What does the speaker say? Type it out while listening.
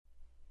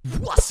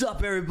What's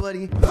up,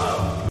 everybody?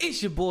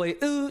 It's your boy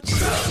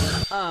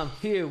Ooch. I'm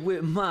here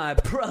with my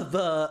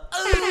brother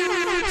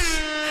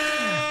Ooch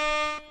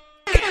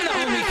and the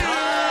homie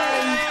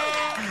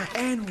Kai,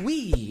 and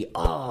we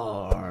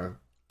are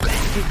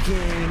back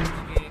again.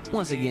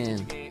 Once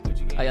again,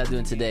 how y'all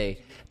doing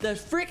today? The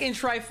freaking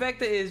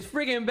trifecta is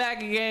freaking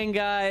back again,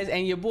 guys,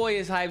 and your boy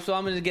is hyped, so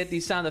I'm gonna get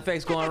these sound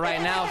effects going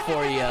right now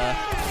for you.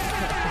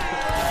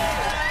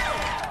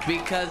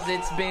 Because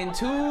it's been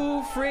 2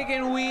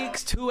 freaking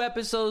weeks, 2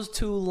 episodes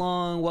too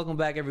long. Welcome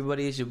back,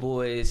 everybody. It's your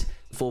boys,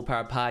 Full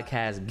Power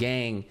Podcast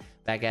gang,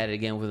 back at it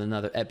again with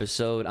another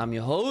episode. I'm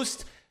your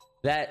host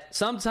that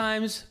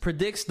sometimes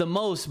predicts the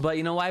most, but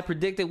you know, I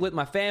predict it with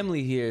my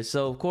family here.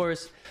 So, of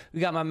course,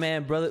 we got my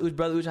man, Brother Ooch.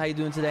 Brother Ooch, how you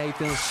doing today? How you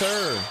feeling,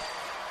 sir?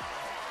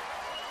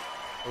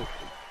 Oh,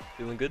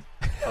 feeling good?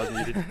 I was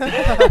muted.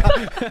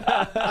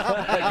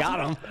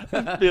 Got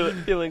him.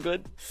 feeling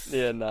good?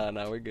 Yeah,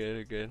 nah, we're good,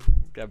 we're good.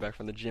 Got back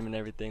from the gym and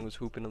everything, was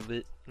hooping a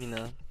bit, you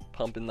know,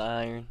 pumping the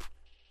iron.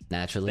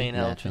 Naturally.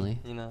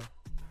 You know.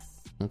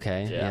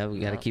 Okay, yeah, we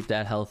got to keep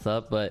that health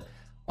up. But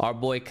our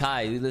boy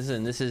Kai,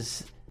 listen, this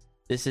is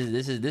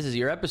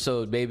your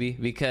episode, baby,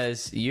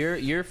 because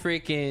you're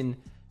freaking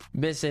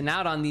missing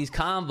out on these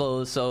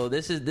combos. So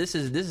this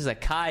is a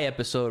Kai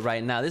episode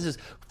right now. This is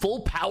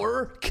Full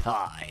Power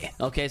Kai.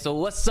 Okay, so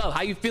what's up?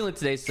 How you feeling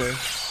today, sir?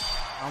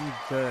 I'm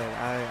good.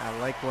 I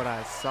like what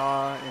I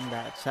saw in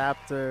that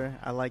chapter.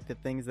 I like the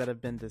things that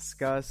have been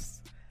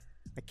discussed.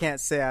 I can't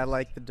say I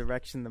like the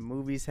direction the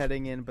movie's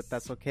heading in, but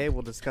that's okay.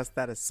 We'll discuss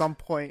that at some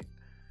point.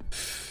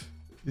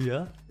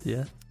 Yeah.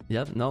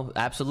 Yep. No,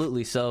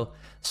 absolutely. So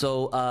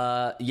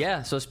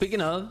speaking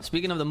of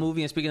the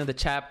movie and speaking of the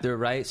chapter,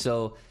 right?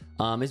 So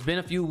it's been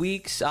a few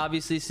weeks,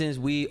 obviously, since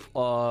we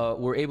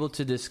were able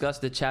to discuss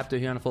the chapter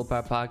here on the Full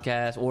Power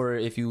Podcast, or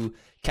if you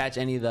catch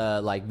any of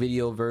the like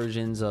video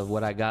versions of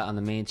what I got on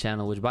the main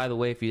channel, which, by the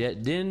way, if you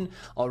didn't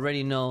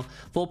already know,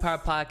 Full Power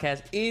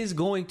Podcast is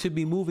going to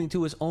be moving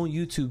to its own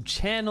YouTube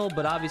channel.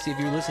 But obviously, if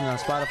you're listening on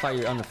Spotify,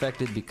 you're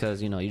unaffected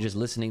because, you know, you're just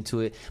listening to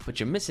it, but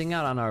you're missing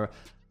out on our,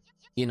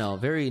 you know,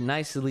 very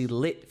nicely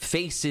lit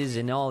faces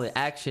and all the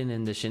action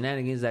and the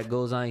shenanigans that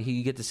goes on.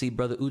 You get to see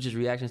Brother Ooch's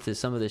reactions to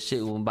some of the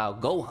shit about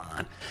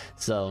Gohan.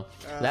 So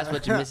that's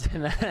what you're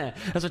missing.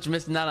 That's what you're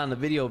missing out on the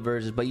video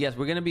versions. But yes,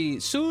 we're gonna be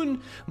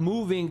soon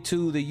moving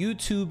to the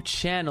YouTube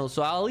channel.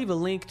 So I'll leave a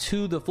link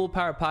to the Full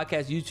Power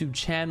Podcast YouTube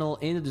channel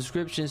in the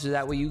description, so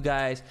that way you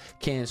guys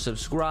can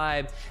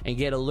subscribe and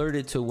get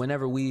alerted to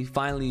whenever we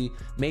finally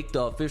make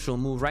the official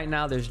move. Right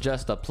now, there's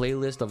just a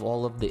playlist of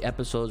all of the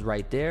episodes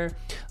right there.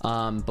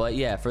 But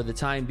yeah, for the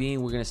time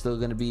being, we're still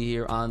gonna be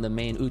here on the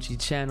main Uchi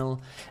channel.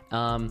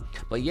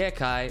 But yeah,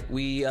 Kai,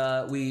 we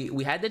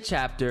had the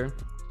chapter,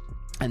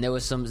 and there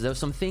was some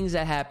things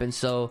that happened.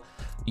 So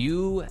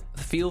you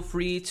feel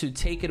free to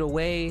take it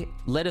away.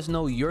 Let us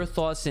know your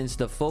thoughts, since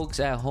the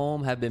folks at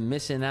home have been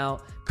missing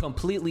out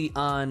completely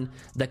on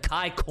the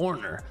Kai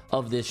corner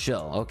of this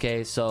show.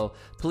 Okay, so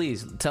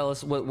please tell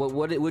us what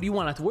do you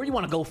want to, where do you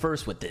want to go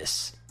first with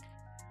this?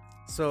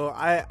 So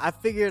I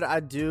figured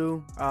I'd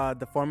do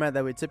the format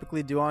that we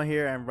typically do on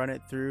here and run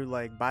it through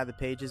like by the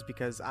pages,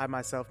 because I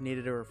myself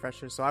needed a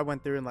refresher. So I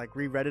went through and like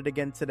reread it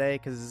again today,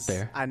 because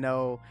I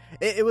know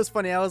it was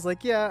funny. I was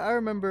like, yeah, I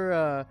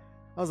remember.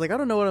 I was like, I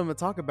don't know what I'm gonna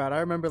talk about. I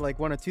remember like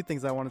 1 or 2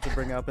 things I wanted to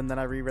bring up, and then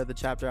I reread the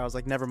chapter. I was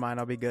like, never mind,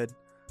 I'll be good.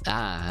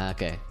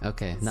 Okay,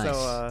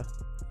 nice.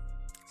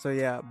 So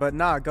yeah, but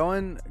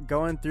going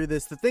through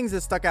this, the things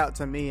that stuck out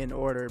to me in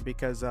order,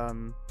 because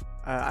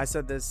I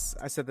said this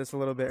a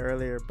little bit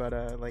earlier,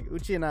 but like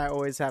Uchi and I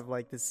always have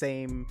like the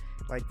same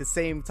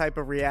type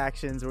of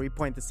reactions, where we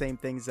point the same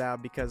things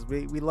out, because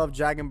we love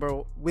Dragon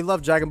Ball. We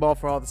love Dragon Ball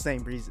for all the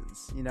same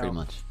reasons, you know. Pretty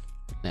much.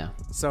 Yeah.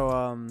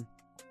 So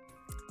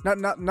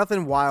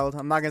nothing wild.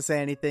 I'm not gonna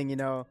say anything, you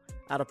know,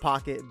 out of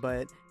pocket,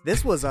 but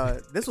this was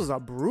a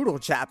brutal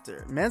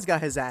chapter. Man's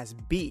got his ass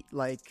beat,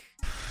 like.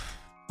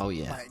 Oh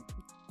yeah. Like,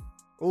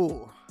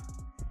 ooh.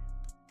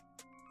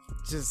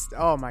 Just,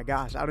 oh my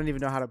gosh, I don't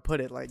even know how to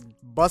put it. Like,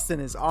 busting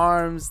his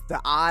arms,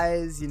 the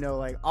eyes, you know,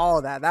 like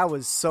all that. That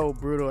was so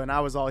brutal, and I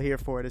was all here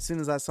for it. As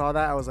soon as I saw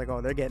that, I was like, oh,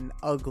 they're getting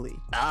ugly.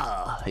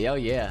 Oh yeah.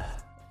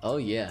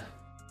 Yeah,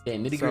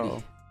 nitty gritty.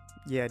 So,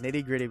 yeah,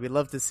 nitty gritty. We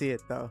love to see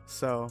it though.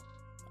 So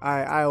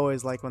I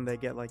always like when they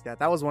get like that.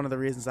 That was one of the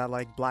reasons I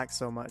like Black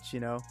so much, you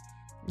know.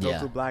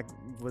 Goku Black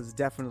was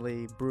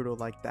definitely brutal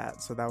like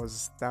that. So that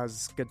was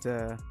good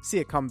to see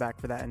a comeback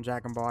for that in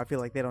Dragon Ball. I feel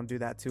like they don't do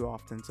that too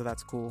often, so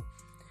that's cool.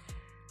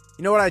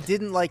 You know what I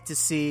didn't like to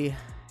see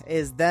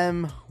is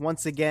them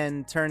once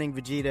again turning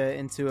Vegeta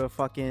into a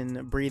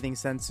fucking breathing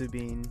senzu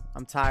bean.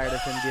 I'm tired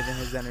of him giving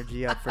his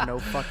energy up for no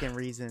fucking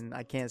reason.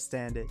 I can't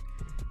stand it.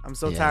 I'm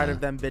so tired of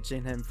them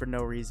bitching him for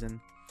no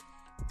reason.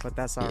 But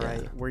that's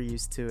alright. We're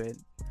used to it.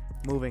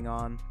 Moving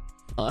on.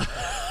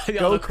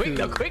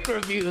 Goku. Quick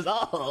reviews.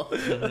 Oh.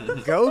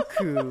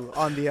 Goku,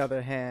 on the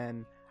other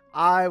hand,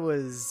 I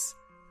was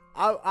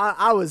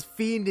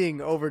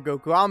fiending over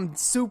Goku. I'm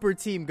super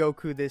team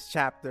Goku this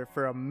chapter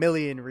for a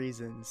million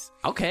reasons.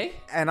 Okay.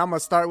 And I'm going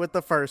to start with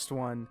the first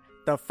one.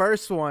 the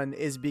first one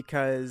is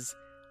because,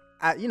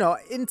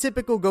 in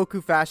typical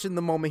Goku fashion,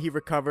 the moment he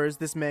recovers,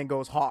 this man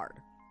goes hard.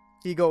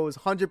 He goes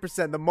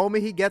 100%. The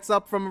moment he gets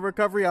up from a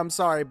recovery, I'm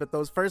sorry, but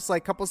those first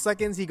couple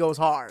seconds, he goes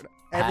hard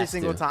every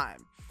single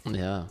time.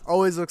 Yeah.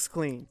 Always looks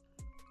clean.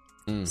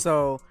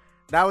 So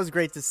that was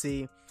great to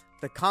see.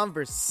 The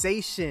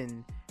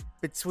conversation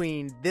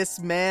between this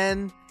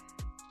man,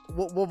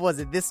 what was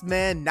it? This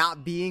man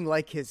not being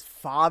like his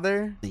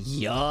father.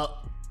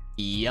 Yup.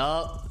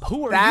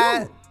 Who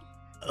are you?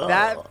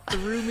 That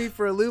threw me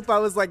for a loop. I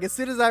was like, as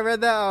soon as I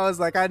read that, I was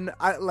like,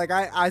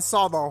 I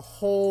saw the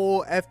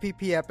whole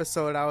FPP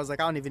episode. I was like,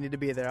 I don't even need to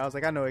be there. I was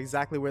like, I know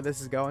exactly where this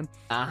is going.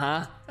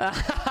 And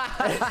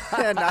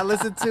I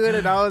listened to it,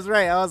 and I was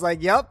right. I was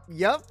like, yep.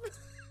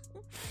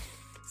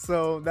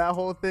 So that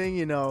whole thing,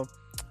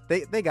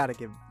 they gotta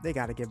give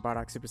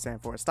Bardock Super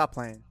Saiyan 4. Stop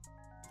playing.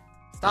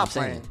 I'm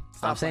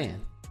saying.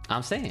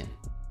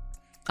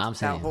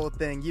 That whole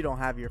thing, you don't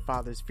have your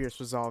father's fierce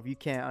resolve. You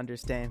can't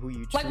understand who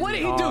you truly what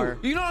did he are.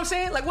 do? You know what I'm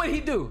saying? What did he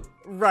do?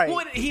 Right.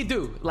 What did he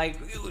do?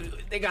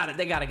 They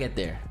gotta get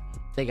there.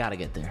 They gotta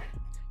get there.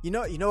 You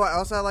know what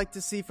else I like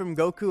to see from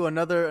Goku?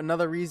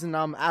 Another reason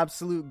I'm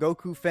absolute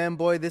Goku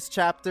fanboy this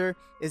chapter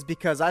is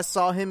because I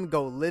saw him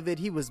go livid.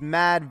 He was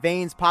mad,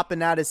 veins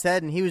popping out his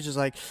head, and he was just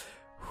like,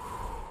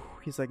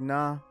 he's like,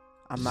 nah,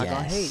 I'm not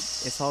gonna hate.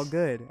 It's all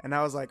good. And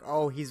I was like, I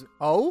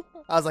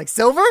was like,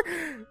 Silver?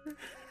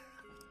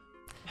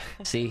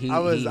 See, I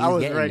was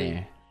ready.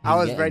 There. I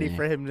was ready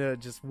for him to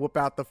just whoop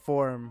out the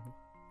form.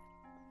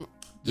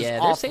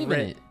 They're saving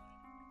it.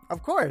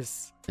 Of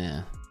course.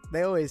 Yeah.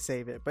 They always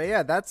save it. But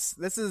yeah, this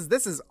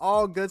is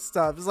all good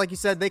stuff. It's like you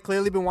said, they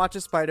clearly been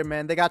watching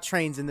Spider-Man. They got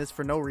trains in this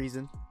for no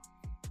reason.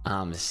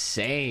 I'm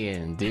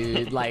saying,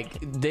 dude,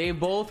 they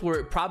both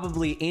were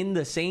probably in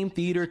the same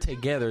theater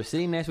together,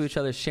 sitting next to each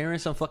other, sharing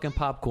some fucking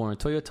popcorn.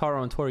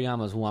 Toyotaro and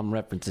Toriyama is who I'm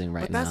referencing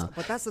now.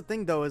 But that's the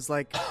thing, though, is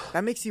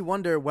that makes you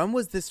wonder, when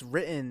was this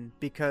written?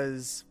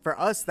 Because for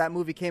us, that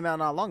movie came out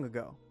not long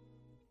ago.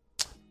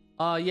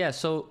 Yeah.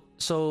 So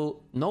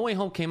No Way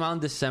Home came out in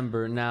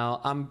December.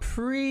 Now I'm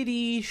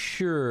pretty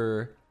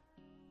sure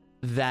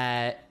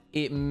that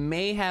it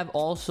may have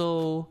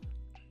also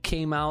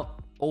came out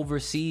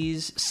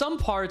overseas. Some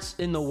parts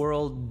in the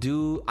world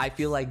do, I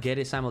feel like, get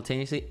it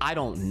simultaneously. I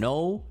don't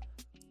know,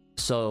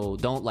 so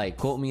don't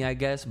quote me, I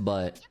guess,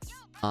 but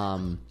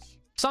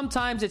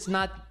sometimes it's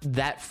not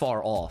that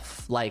far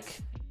off.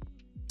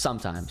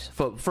 Sometimes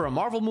for a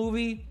Marvel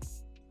movie,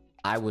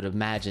 I would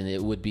imagine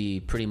it would be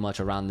pretty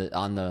much around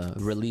on the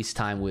release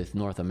time with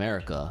North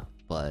America,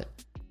 but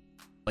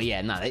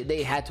yeah,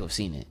 they had to have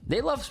seen it.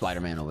 They love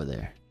Spider-Man over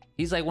there.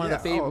 He's like one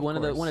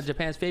of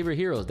Japan's favorite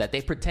heroes that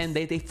they pretend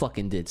they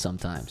fucking did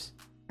sometimes.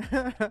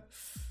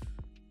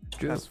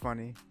 That's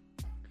funny.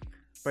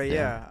 But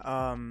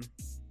yeah,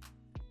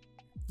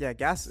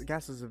 Gas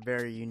is a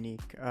very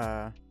unique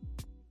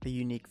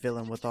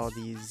villain with all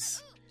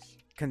these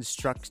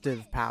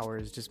constructive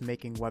powers, just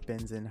making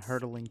weapons and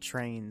hurtling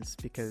trains.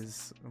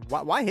 Because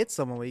why hit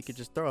someone when you could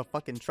just throw a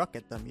fucking truck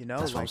at them?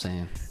 That's what I'm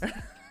saying.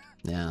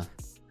 Yeah.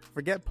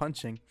 Forget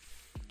punching.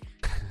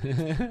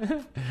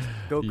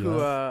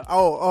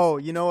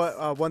 Goku, you know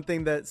what? One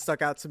thing that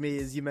stuck out to me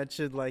is you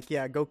mentioned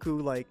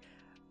Goku's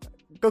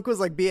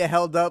being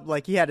held up,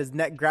 he had his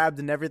neck grabbed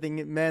and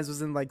everything. Mans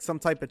was in some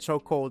type of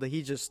chokehold, and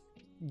he just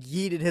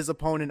yeeted his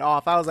opponent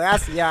off. I was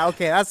like,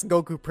 that's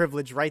Goku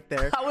privilege right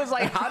there. I was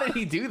like, how did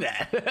he do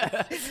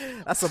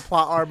that? That's a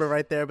plot armor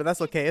right there, but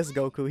that's okay. It's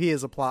Goku. He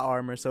is a plot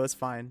armor, so it's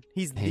fine.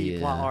 He's the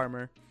plot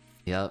armor.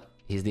 Yep.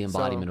 He's the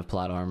embodiment of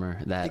plot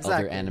armor that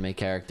other anime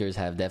characters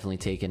have definitely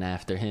taken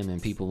after him,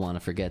 and people want to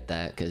forget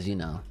that because,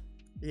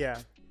 Yeah,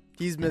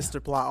 he's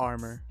Mr. Plot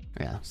Armor.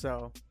 Yeah.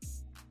 So,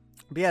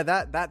 but yeah,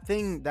 that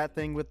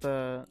thing with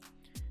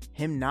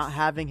him not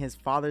having his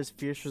father's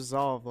fierce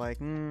resolve, I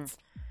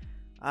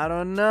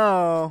don't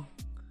know.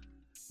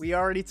 We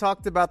already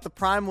talked about the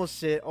primal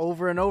shit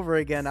over and over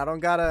again. I don't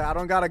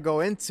gotta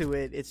go into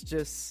it. It's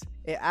just,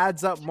 it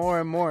adds up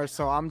more and more.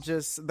 So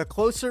the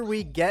closer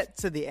we get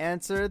to the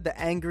answer, the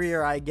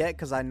angrier I get,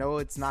 because I know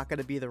it's not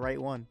gonna be the right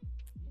one.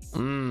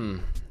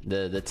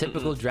 The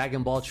typical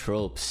Dragon Ball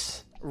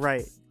tropes.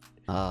 Right.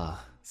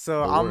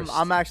 So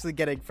I'm actually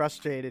getting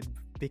frustrated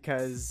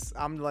because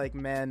I'm like,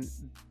 man,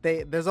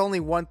 there's only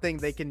one thing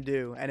they can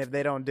do, and if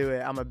they don't do it,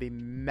 I'm gonna be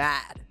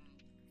mad.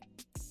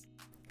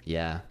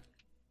 Yeah.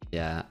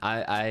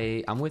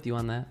 I'm with you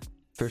on that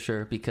for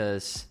sure,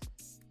 because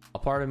a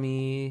part of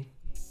me,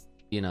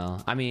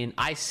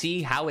 I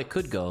see how it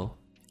could go.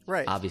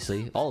 Right.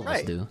 Obviously, all of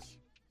us do.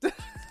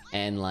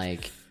 And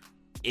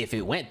if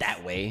it went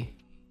that way,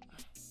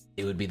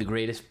 it would be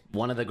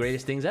one of the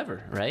greatest things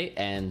ever, right?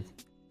 And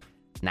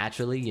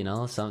naturally,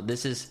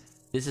 this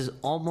is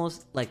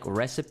almost like a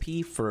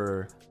recipe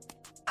for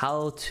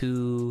how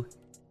to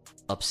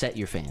upset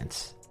your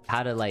fans.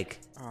 How to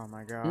oh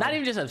my god, not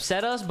even just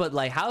upset us, but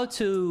how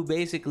to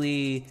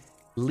basically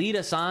lead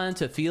us on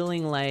to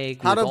feeling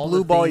how to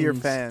blue ball your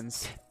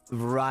fans.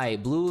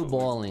 Right, blue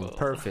balling,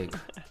 perfect.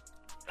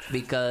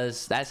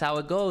 Because that's how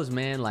it goes,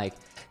 man.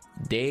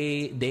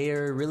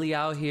 they're really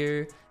out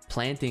here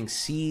planting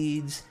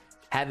seeds,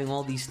 having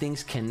all these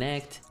things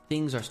connect.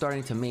 Things are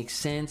starting to make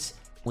sense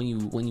when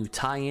you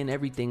tie in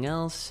everything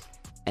else,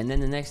 and then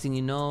the next thing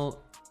you know,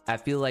 I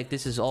feel like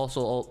this is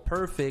also all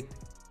perfect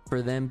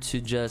for them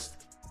to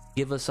just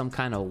give us some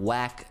kind of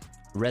whack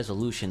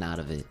resolution out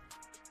of it,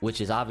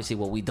 which is obviously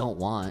what we don't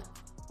want.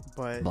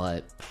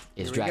 But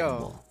it's Dragon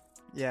Ball.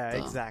 Yeah,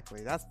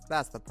 exactly.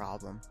 That's the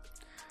problem.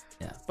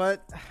 Yeah.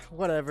 But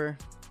whatever.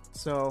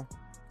 So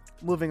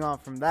moving on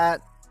from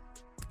that,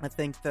 I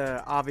think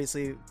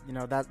obviously, you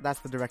know, that's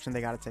the direction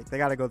they got to take. They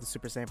got to go the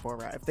Super Saiyan 4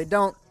 route. If they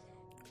don't,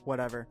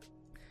 whatever.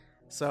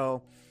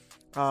 So,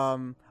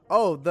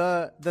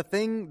 the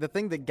thing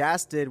that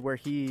Gas did where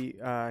he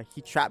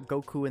trapped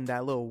Goku in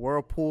that little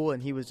whirlpool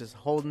and he was just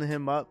holding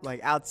him up like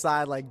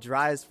outside, like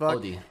dry as fuck.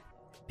 OD.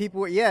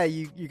 People, yeah,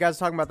 you guys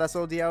talking about that's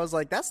OD. I was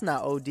like, that's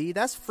not OD.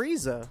 That's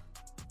Frieza.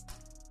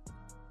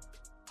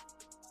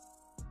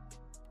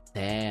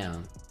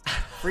 Damn.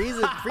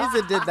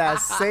 Frieza did that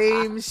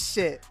same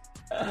shit.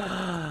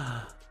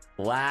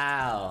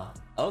 Wow.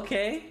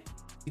 Okay.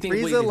 You think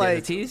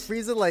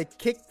Frieza like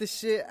kicked the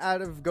shit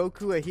out of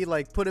Goku and he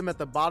like put him at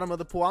the bottom of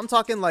the pool. I'm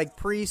talking like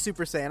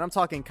pre-Super Saiyan. I'm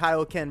talking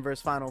Kaioken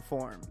versus Final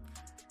Form.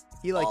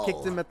 He like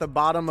kicked him at the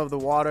bottom of the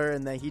water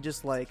and then he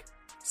just like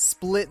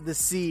split the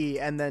sea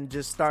and then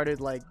just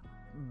started like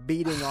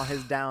beating on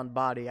his downed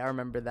body. I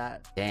remember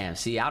that. Damn,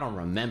 see, I don't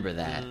remember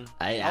that.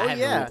 I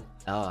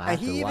have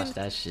to watch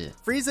that shit.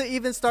 Frieza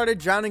even started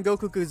drowning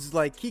Goku because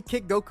like he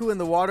kicked Goku in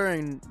the water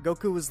and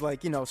Goku was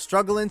like, you know,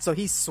 struggling, so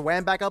he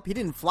swam back up. He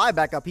didn't fly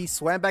back up, he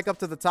swam back up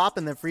to the top,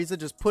 and then Frieza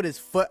just put his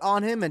foot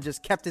on him and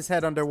just kept his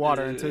head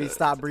underwater until he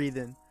stopped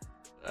breathing.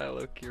 I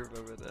low-key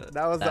remember that.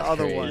 That was the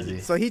other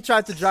one. So he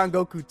tried to drown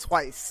Goku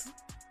twice.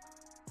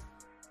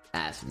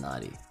 That's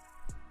nutty.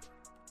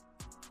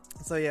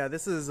 So yeah,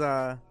 this is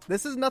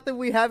nothing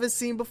we haven't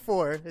seen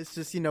before. It's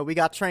just, you know, we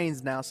got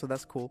trains now, so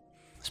that's cool.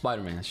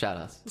 Spider-Man, shout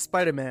outs.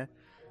 Spider-Man.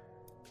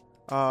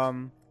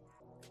 Oh,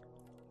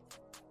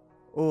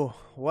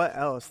 what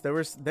else? There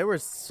were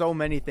so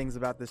many things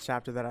about this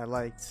chapter that I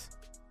liked.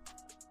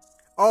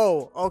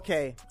 Oh,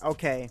 okay.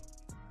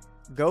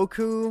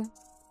 Goku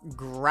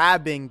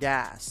grabbing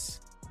Gas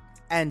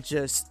and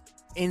just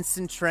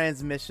instant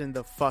transmission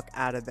the fuck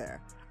out of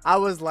there. I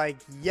was like,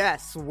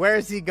 yes,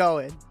 where's he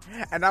going?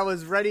 And I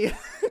was ready.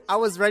 I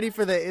was ready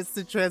for the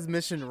instant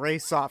transmission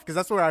race off because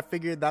that's where I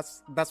figured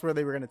that's where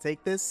they were going to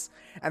take this.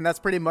 And that's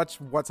pretty much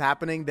what's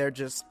happening. They're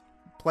just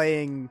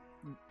playing.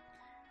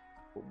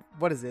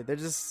 What is it? They're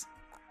just.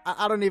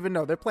 I don't even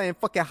know. They're playing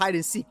fucking hide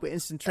and seek with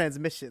instant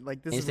transmission.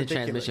 Like this instant is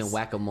ridiculous. Transmission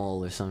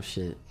whack-a-mole or some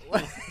shit.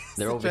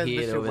 They're over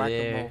here, over whack-a-mole.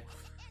 there.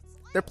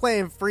 They're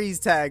playing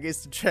freeze tag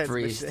instant transmission.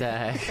 Freeze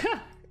tag.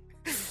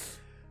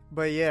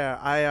 But yeah,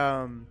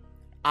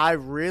 I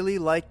really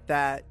like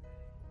that,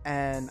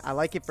 and I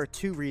like it for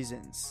two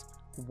reasons.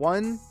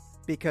 One,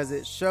 because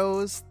it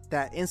shows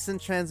that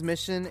instant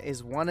transmission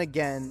is once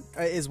again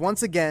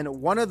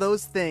one of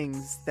those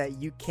things that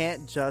you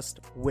can't just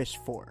wish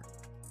for.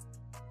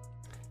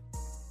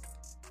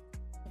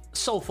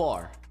 So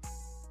far.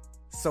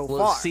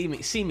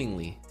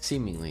 Seemingly.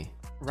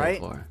 Right?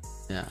 So far.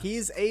 Yeah.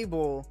 He's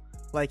able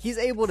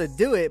to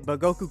do it, but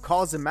Goku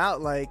calls him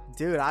out like,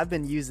 dude, I've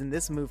been using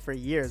this move for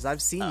years.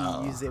 I've seen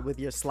you use it with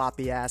your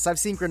sloppy ass. I've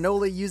seen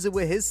Granola use it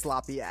with his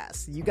sloppy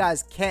ass. You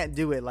guys can't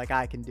do it like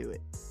I can do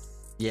it.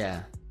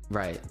 Yeah,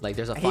 right. Like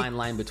there's a fine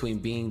line between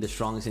being the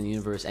strongest in the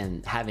universe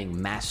and having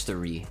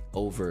mastery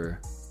over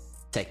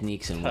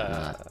techniques and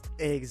whatnot.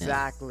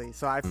 Exactly. Yeah.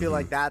 So I feel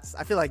like that's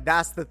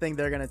the thing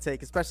they're gonna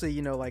take, especially,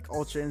 you know, like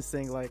Ultra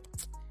Instinct, like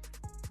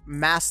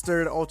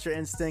mastered Ultra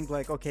Instinct.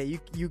 Like, okay,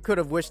 you could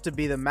have wished to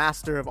be the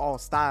master of all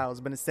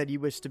styles, but instead you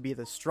wish to be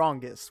the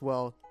strongest.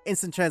 Well,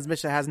 instant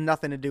transmission has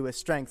nothing to do with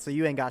strength, so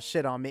you ain't got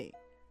shit on me.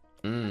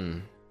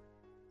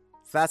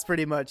 So that's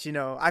pretty much, you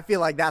know, I feel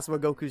like that's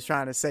what Goku's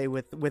trying to say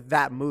with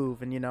that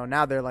move. And, you know,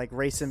 now they're like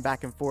racing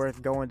back and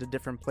forth, going to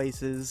different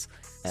places.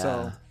 Yeah.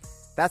 So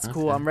that's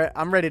cool.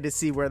 I'm ready to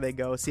see where they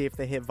go, see if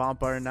they hit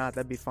Vampa or not.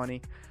 That'd be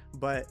funny.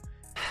 But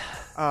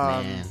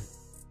Man.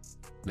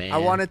 I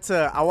wanted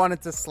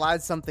to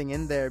slide something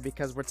in there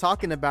because we're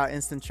talking about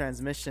instant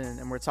transmission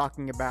and we're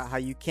talking about how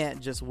you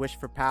can't just wish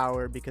for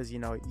power because, you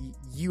know,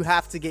 you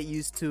have to get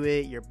used to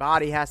it. Your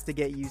body has to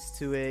get used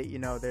to it. You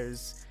know,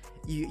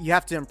 you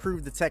have to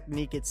improve the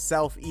technique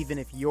itself, even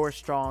if you're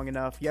strong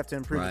enough. You have to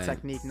improve the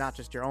technique, not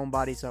just your own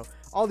body. So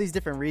all these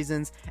different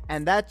reasons.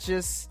 And that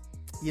just,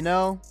 you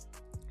know,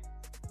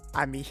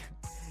 I mean,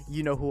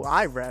 you know who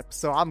I rep,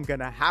 so I'm going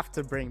to have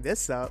to bring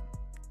this up.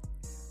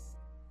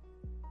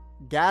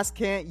 Gas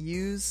can't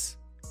use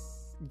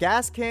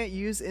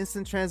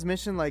instant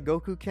transmission like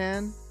Goku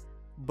can,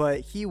 but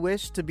he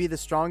wished to be the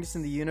strongest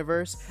in the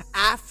universe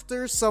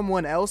after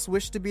someone else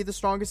wished to be the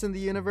strongest in the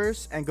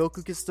universe, and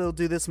Goku can still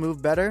do this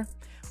move better.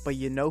 But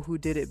you know who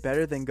did it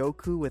better than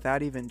Goku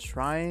without even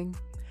trying?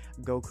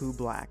 Goku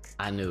Black.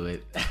 I knew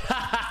it.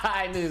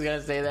 I knew he was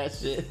gonna say that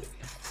shit.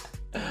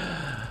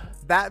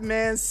 That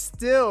man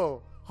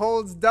still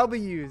holds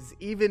W's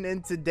even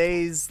in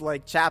today's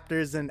like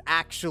chapters and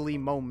actually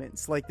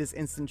moments like this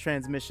instant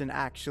transmission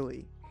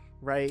actually,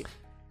 right?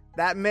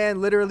 That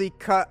man literally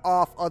cut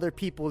off other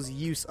people's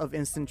use of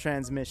instant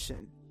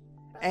transmission,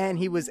 and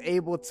he was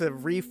able to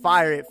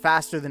refire it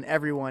faster than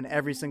everyone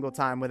every single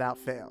time without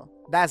fail.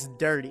 That's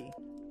dirty.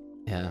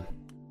 Yeah,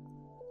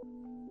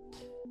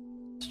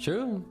 it's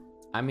true.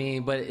 I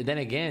mean, but then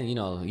again, you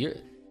know,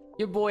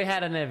 your boy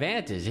had an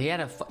advantage.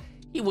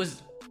 He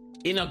was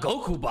in a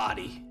Goku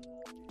body.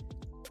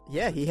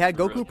 Yeah, he had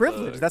Goku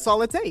privilege. That's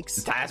all it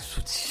takes.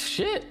 That's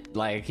shit.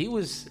 Like he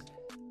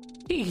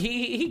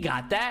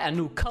got that, a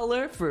new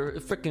color for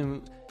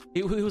freaking.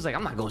 He was like,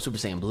 I'm not going Super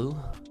Saiyan Blue.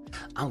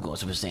 I'm going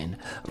Super Saiyan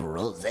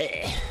Rose.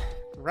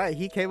 Right,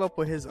 he came up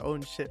with his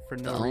own shit for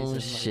no reason.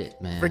 Like,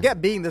 shit, man.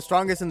 Forget being the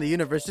strongest in the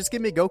universe. Just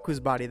give me Goku's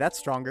body. That's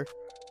stronger.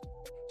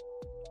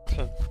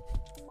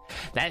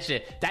 That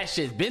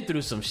shit's been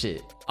through some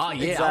shit. Oh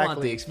yeah, Exactly. I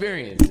want the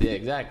experience. Yeah,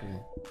 exactly.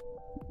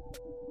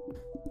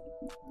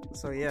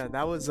 So yeah,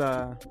 that was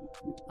I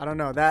don't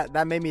know,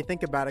 that made me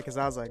think about it because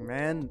I was like,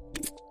 man,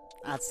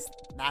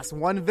 that's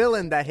one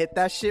villain that hit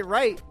that shit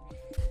right.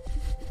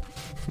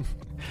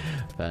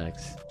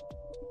 Facts.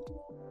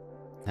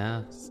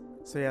 Yeah.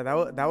 So yeah,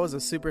 that was a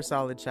super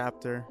solid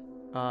chapter,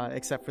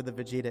 except for the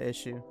Vegeta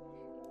issue.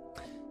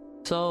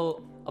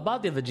 So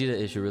about the Vegeta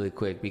issue, really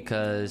quick,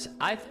 because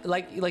I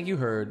like you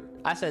heard,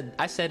 I said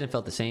and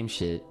felt the same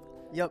shit.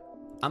 Yep.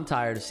 I'm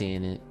tired of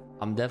seeing it.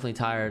 I'm definitely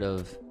tired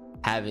of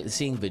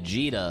seeing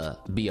Vegeta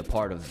be a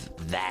part of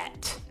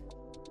that,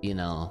 you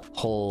know,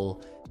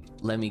 whole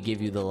let me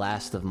give you the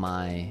last of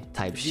my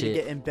type Vegeta shit.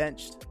 Getting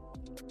benched.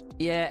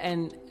 Yeah,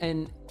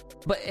 and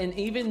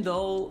even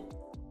though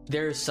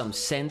there's some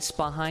sense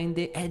behind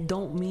it, it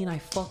don't mean I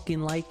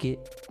fucking like it,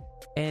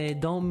 and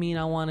it don't mean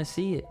I want to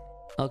see it.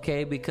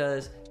 Okay,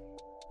 because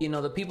you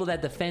know the people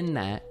that defend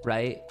that,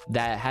 right,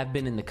 that have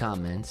been in the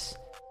comments,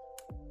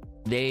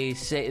 they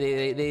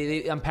say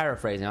they I'm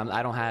paraphrasing.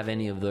 I don't have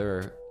any of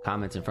their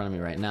comments in front of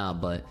me right now,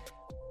 but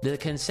the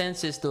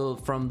consensus though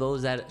from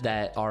those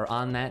that are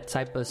on that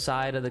type of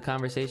side of the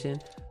conversation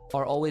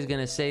are always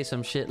gonna say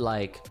some shit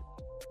like,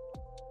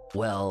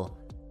 well,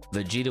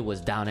 Vegeta was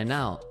down and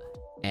out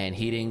and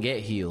he didn't get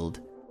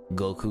healed.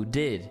 Goku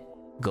did.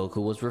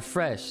 Goku was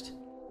refreshed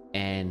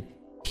and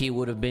he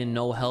would have been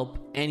no help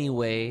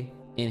anyway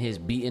in his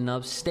beaten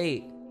up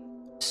state,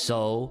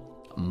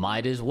 so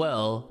might as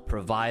well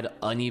provide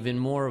an even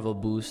more of a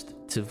boost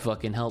to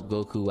fucking help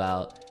Goku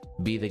out,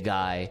 be the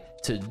guy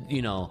to,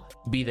 you know,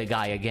 be the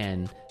guy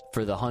again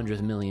for the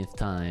 100th millionth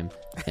time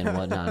and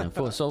whatnot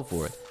and so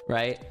forth,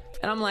 right?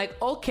 And I'm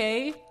like,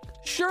 okay,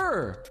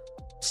 sure.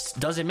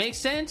 Does it make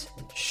sense?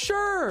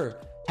 Sure.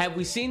 Have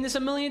we seen this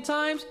a million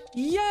times?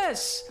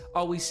 Yes.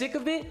 Are we sick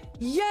of it?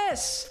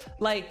 Yes.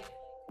 Like,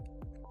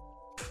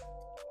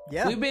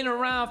 yeah, we've been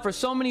around for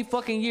so many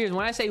fucking years.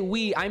 When I say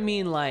we, I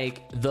mean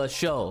like the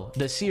show,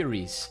 the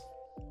series.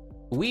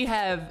 We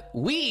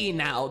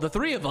now, the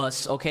three of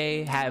us,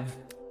 okay, have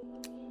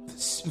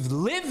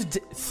lived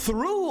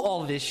through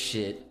all this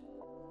shit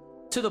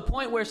to the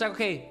point where it's like,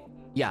 okay,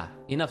 yeah,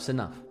 enough's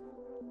enough.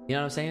 You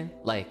know what I'm saying?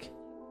 Like,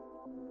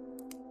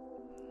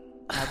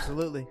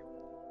 absolutely.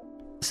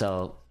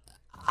 So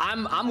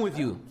I'm with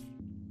you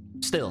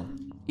still,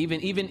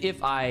 even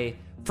if I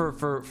for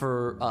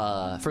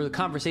the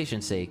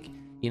conversation's sake,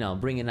 you know,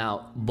 bringing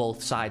out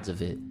both sides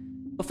of it,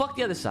 but fuck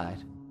the other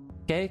side,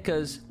 okay?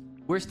 Because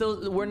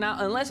we're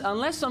not,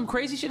 unless some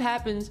crazy shit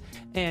happens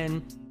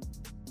and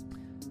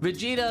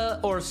Vegeta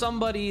or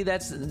somebody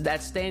that's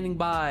standing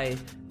by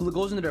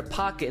goes into their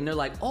pocket and they're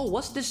like, oh,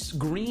 what's this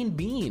green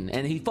bean?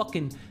 And he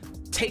fucking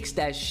takes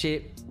that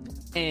shit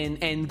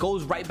and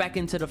goes right back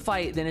into the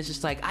fight. Then it's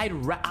just like,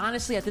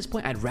 honestly, at this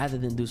point, I'd rather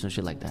than do some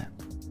shit like that.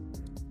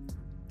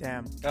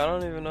 Damn. I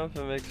don't even know if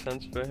it makes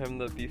sense for him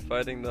to be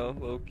fighting though,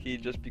 low key,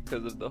 just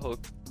because of the whole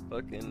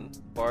fucking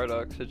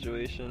Bardock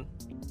situation.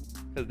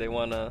 Because they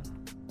wanna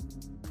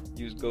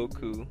use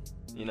Goku,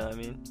 you know what I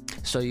mean?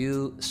 So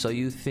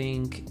you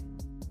think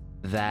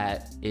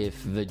that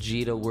if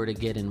Vegeta were to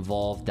get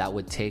involved, that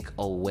would take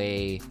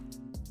away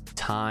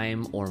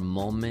time or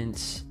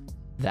moments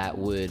that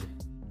would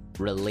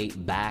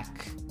relate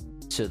back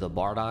to the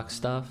Bardock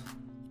stuff?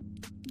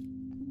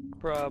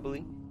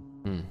 Probably.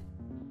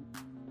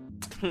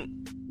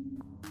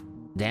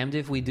 Damned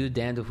if we do,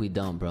 damned if we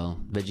don't, bro.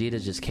 Vegeta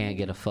just can't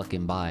get a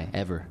fucking buy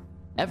ever.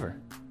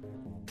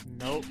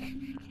 Nope.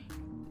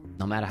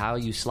 No matter how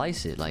you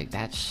slice it, like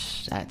that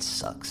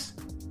sucks.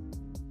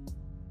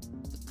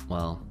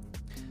 Well,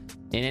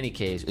 in any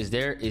case, was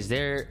there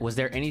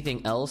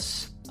anything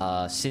else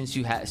since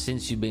you've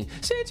been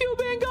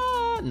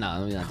gone? No,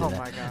 let me not do that.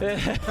 My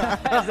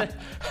God.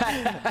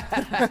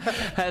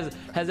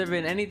 has there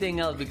been anything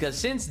else? Because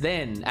since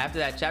then, after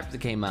that chapter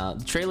came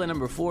out, trailer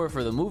number 4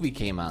 for the movie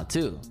came out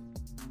too,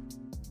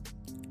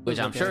 which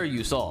I'm sure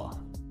you saw.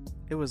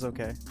 It was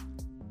okay.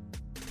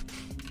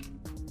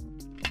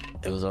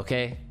 It was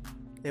okay.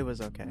 It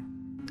was okay.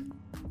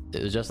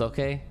 It was just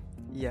okay.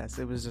 Yes,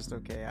 it was just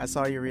okay. I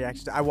saw your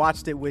reaction. I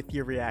watched it with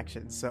your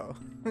reaction, so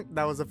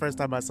that was the first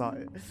time I saw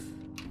it.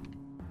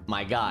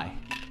 My guy.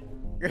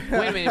 Wait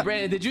a minute,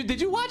 Brandon. Did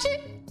you watch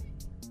it?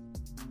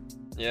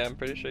 Yeah, I'm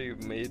pretty sure you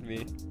made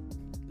me.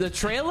 The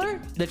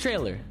trailer? The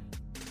trailer.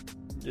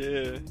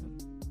 Yeah.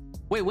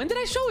 Wait, when did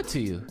I show it to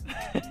you?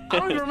 I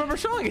don't even remember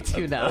showing it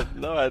to you now.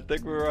 No, I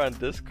think we were on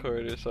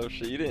Discord or some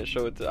shit. You didn't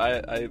show it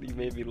to. You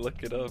made me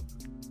look it up.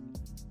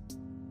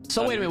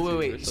 So wait a minute,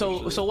 wait.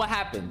 So what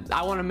happened?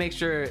 I want to make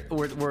sure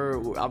we're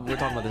talking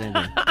about the same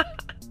thing.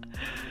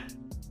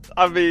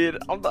 I mean,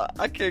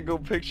 I can't go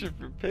picture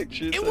for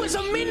picture. It was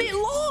a minute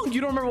long. You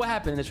don't remember what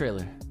happened in the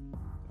trailer?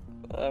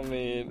 I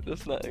mean,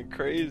 it's nothing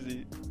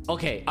crazy.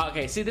 Okay.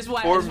 See, this is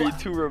why. For me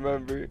to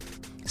remember.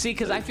 See,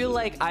 because I feel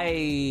like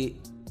I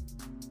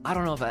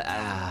don't know if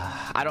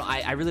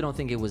I really don't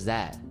think it was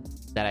that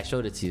I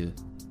showed it to you,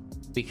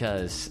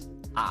 because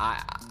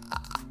I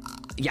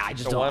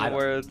just the don't. One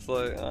where it's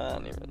like, I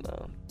don't even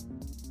know.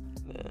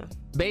 Yeah.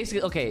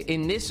 Basically, okay,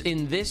 in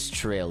this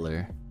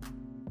trailer,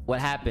 what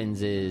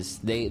happens is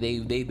they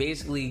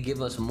basically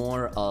give us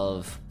more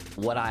of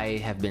what I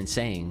have been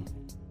saying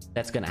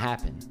that's gonna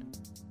happen.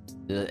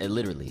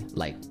 Literally,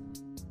 like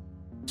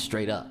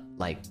straight up,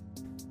 like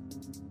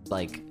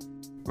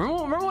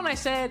remember when I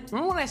said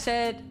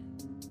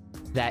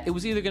that it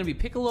was either gonna be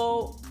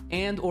Piccolo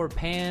and or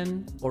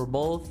Pan or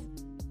both.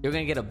 You're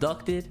gonna get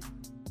abducted.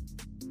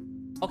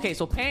 Okay,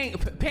 so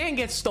Pan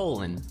gets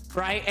stolen,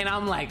 right? And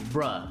I'm like,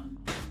 bruh,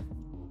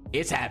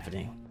 it's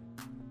happening.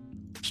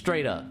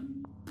 Straight up.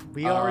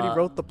 We already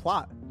wrote the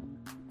plot.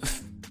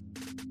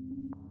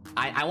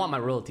 I want my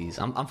royalties.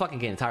 I'm fucking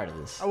getting tired of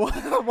this. I want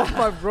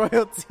my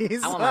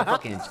royalties.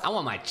 I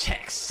want my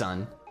checks,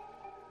 son.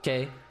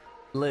 Okay?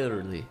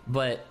 Literally.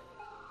 But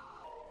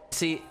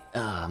see,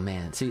 oh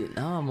man,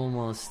 now I'm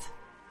almost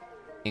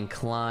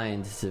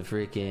inclined to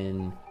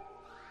freaking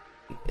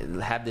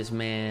have this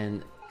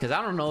man, because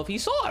I don't know if he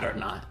saw it or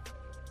not.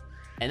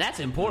 And that's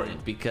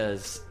important,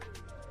 because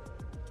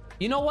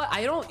you know what?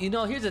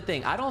 Here's the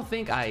thing. I don't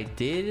think I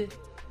did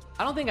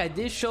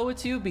show it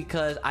to you,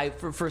 because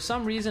for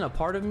some reason, a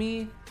part of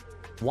me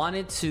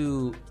wanted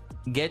to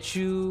get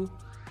you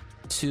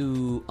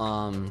to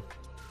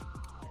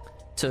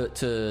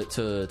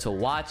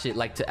watch it.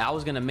 Like, I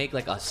was gonna make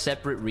like a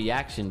separate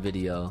reaction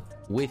video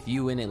with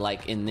you in it,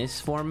 like in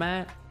this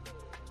format,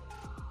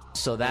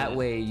 so that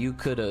way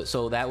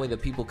the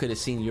people could have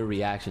seen your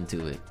reaction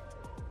to it.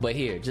 But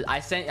here, I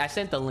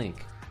sent the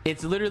link.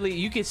 It's literally,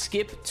 you could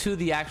skip to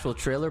the actual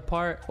trailer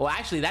part. Well,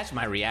 actually, that's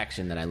my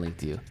reaction that I linked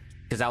to you,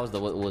 because that was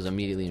what was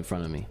immediately in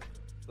front of me.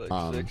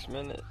 Like 6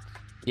 minutes.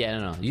 Yeah,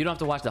 no. You don't have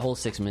to watch the whole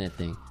 6-minute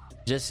thing.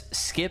 Just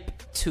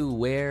skip to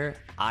where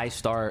I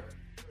start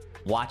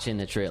watching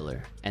the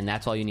trailer, and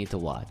that's all you need to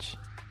watch.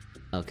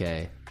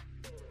 Okay?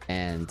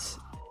 And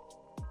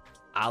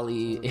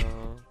Ali...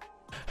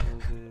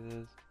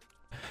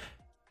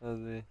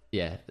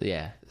 Yeah.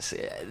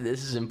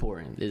 This is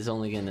important. This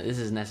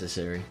is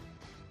necessary.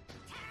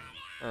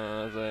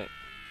 I was like...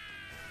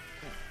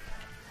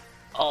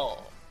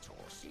 Oh.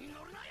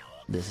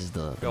 This is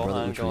the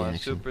Gohan going reaction.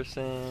 Super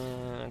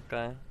Saiyan.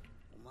 Okay.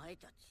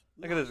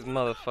 Look at this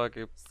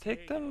motherfucker.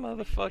 Take them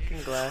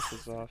motherfucking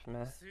glasses off,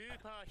 man.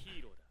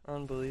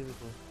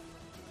 Unbelievable.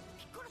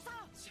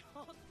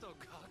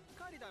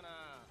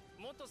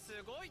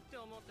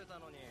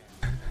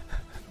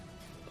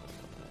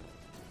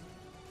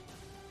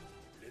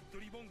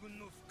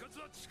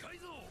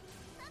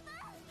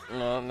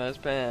 No, nice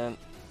Pan.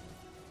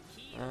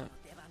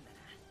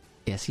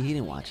 Yeah, see, he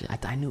didn't watch it.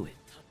 I knew it.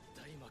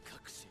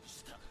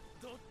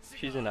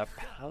 She's in a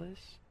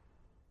palace?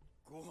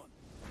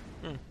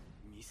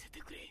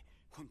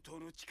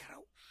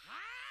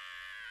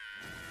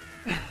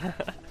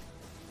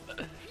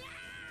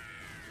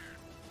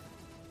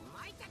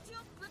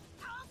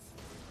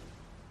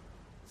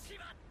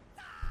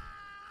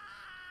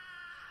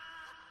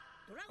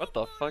 What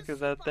the fuck is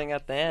that thing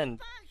at the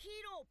end?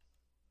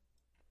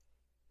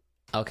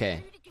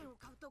 Okay,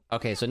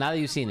 so now that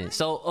you've seen it.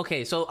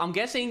 So I'm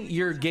guessing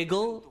your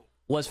giggle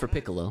was for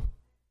Piccolo.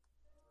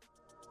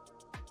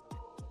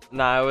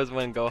 Nah, it was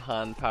when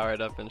Gohan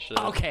powered up and shit.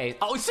 Okay.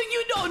 Oh, so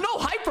you know, no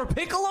hype for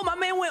Piccolo? My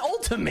man went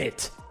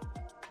ultimate.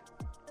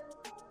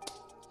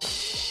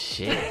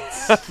 Shit.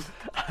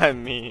 I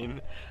mean...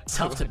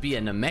 Tough to be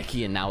a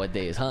Namekian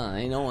nowadays, huh?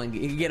 Ain't no one...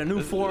 You get a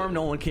new form,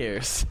 no one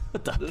cares.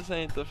 What the... This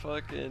ain't the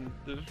fucking...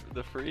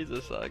 The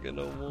Frieza saga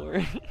no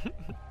more.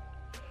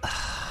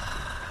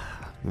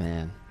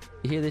 Man.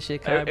 You hear this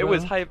shit, Kai, it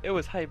was hype. It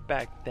was hype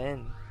back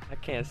then. I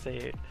can't say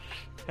it.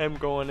 Him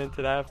going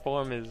into that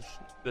form is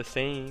the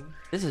same.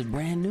 This is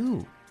brand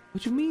new.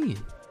 What you mean?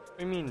 What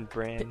do you mean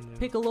brand new?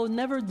 Piccolo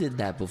never did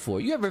that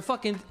before. You ever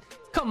fucking...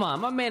 Come on,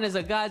 my man is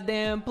a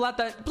goddamn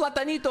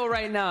platanito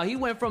right now. He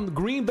went from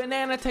green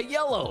banana to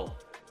yellow.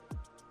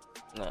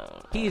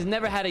 No. He's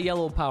never had a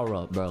yellow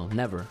power-up, bro.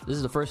 Never. This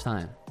is the first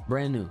time.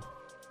 Brand new.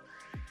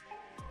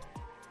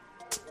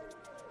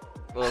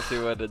 We'll see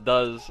what it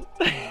does.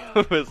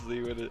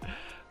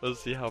 We'll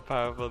see how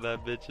powerful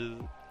that bitch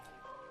is.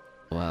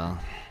 Well,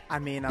 I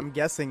mean, I'm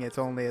guessing it's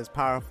only as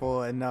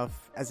powerful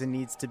enough as it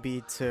needs to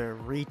be to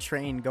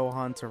retrain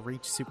Gohan to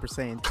reach Super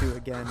Saiyan 2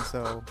 again.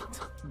 So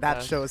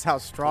that shows how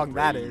strong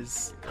that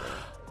is.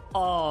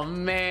 Oh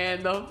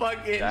man, the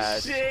fucking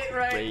shit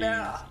right crazy.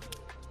 now.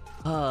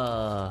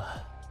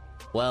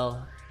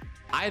 Well,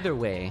 either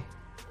way,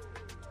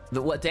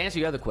 to answer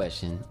your other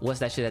question,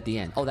 what's that shit at the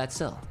end? Oh, that's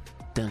Cell.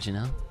 Don't you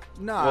know?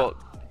 Nah. Well,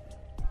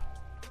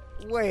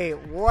 Wait,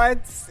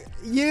 what?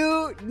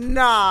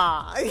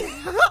 Nah.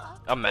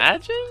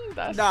 imagine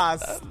that. Nah,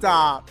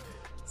 stop.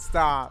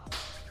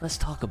 Let's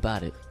talk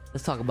about it.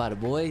 Let's talk about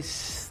it, boys.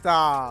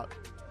 Stop.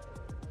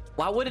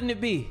 Why wouldn't it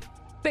be?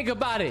 Think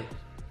about it.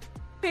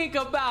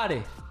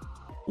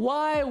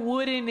 Why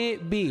wouldn't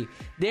it be?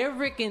 They're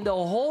freaking, the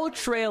whole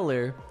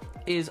trailer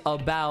is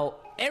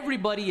about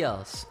everybody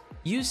else.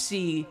 You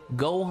see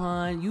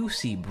Gohan, you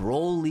see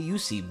Broly, you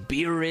see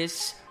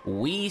Beerus,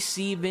 Whis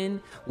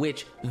even,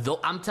 which, though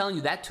I'm telling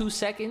you, that 2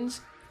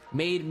 seconds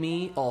made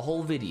me a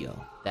whole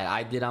video that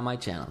I did on my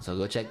channel. So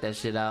go check that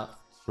shit out,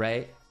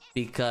 right?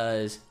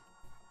 Because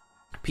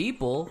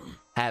people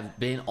have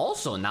been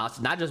also, now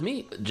it's not just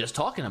me, just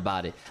talking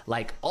about it.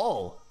 Like,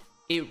 oh,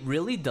 it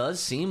really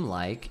does seem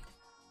like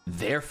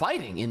they're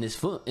fighting in this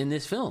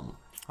film.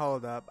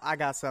 Hold up. I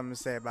got something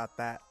to say about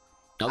that.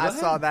 Oh, go I ahead.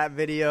 saw that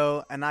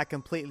video and I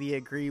completely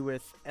agree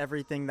with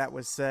everything that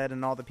was said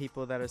and all the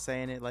people that are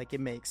saying it. Like, it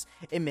makes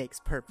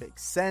perfect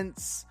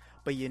sense.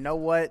 But you know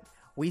what?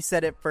 We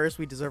said it first.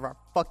 We deserve our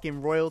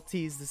fucking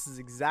royalties. This is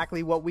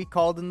exactly what we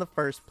called in the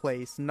first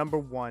place. Number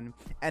 1.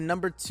 And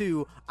number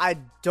 2, I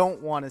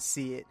don't want to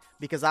see it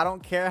because I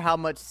don't care how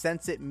much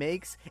sense it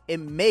makes. It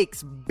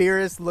makes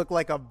Beerus look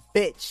like a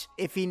bitch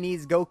if he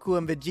needs Goku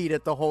and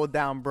Vegeta to hold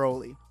down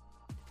Broly.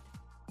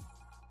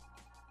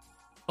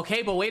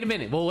 Okay, but wait a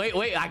minute. Well, wait.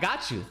 I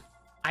got you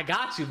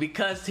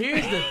because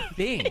here's the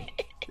thing.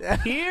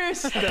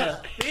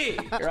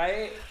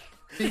 Right?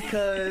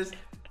 Because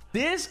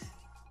this,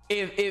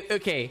 if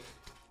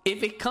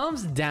it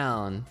comes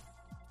down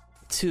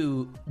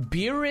to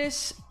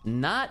Beerus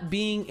not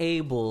being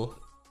able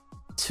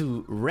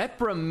to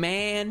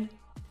reprimand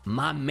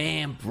my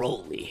man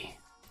Broly,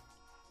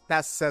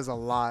 That says a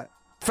lot.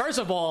 First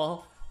of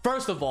all,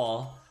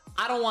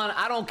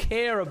 I don't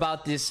care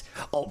about this.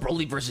 Oh,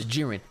 Broly versus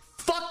Jiren.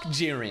 Fuck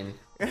Jiren.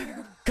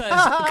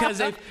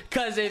 Cause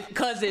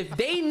if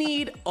they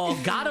need a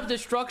God of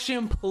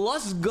Destruction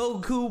plus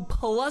Goku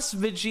plus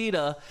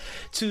Vegeta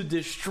to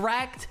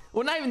distract,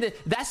 well, not even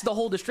that's the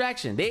whole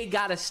distraction. They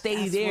gotta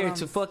stay there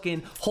to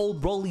fucking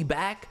hold Broly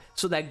back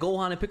so that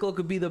Gohan and Piccolo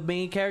could be the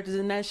main characters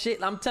in that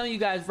shit. I'm telling you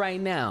guys right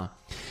now,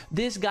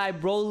 this guy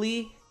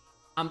Broly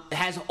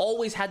has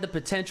always had the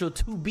potential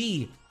to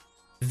be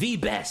the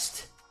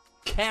best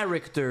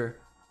character,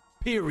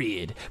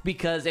 period.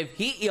 Because if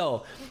he,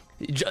 I'm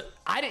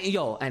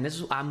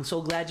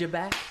so glad you're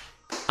back.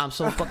 I'm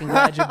so fucking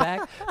glad you're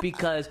back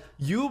because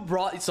you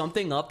brought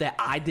something up that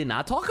I did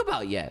not talk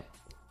about yet.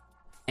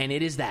 And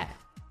it is the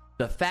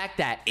fact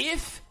that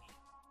if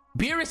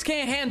Beerus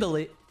can't handle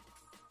it,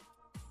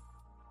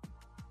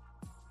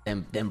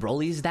 then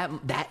Broly's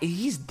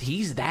he's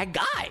that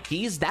guy.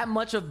 He's that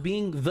much of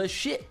being the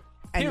shit.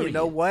 And period. you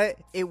know what?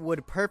 It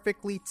would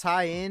perfectly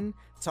tie in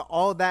to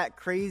all that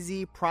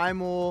crazy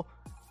primal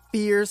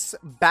fierce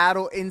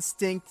battle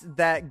instinct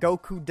that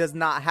Goku does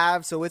not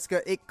have. So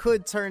it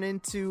could turn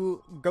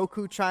into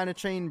Goku trying to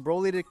train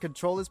Broly to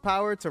control his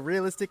power to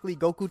realistically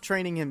Goku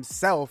training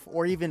himself,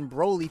 or even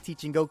Broly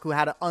teaching Goku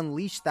how to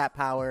unleash that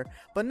power.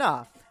 But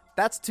nah,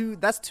 that's too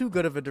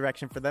good of a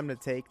direction for them to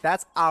take.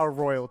 That's our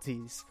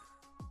royalties.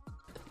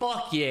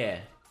 Fuck yeah.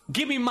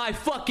 Give me my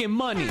fucking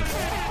money.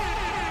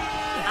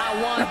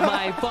 I want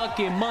my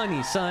fucking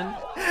money, son.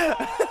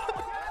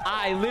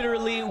 I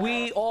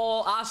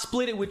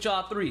split it with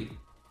y'all 3.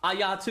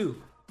 Y'all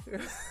 2.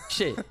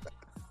 Shit.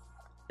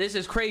 This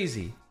is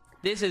crazy.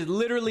 This is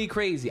literally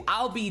crazy.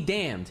 I'll be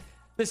damned.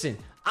 Listen,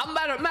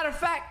 matter of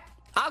fact,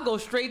 I'll go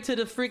straight to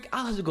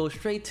I'll go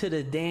straight to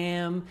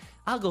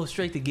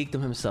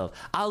Geekdom himself.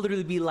 I'll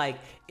literally be like,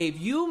 if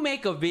you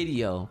make a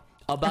video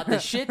about the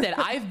shit that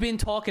I've been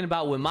talking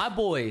about with my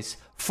boys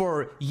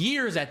for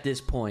years at this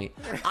point,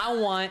 I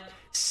want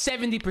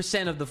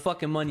 70% of the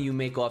fucking money you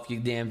make off your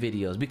damn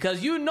videos,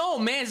 because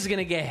man's is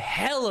gonna get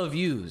hella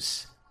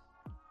views.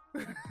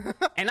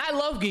 And I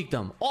love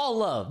Geekdom, all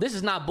love. This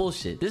is not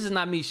bullshit. This is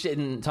not me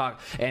shitting talk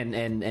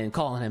and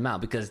calling him out,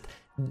 because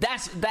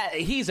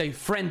he's a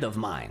friend of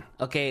mine.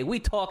 Okay, we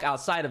talk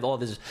outside of all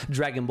this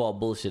Dragon Ball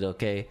bullshit.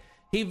 Okay,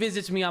 he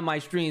visits me on my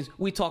streams.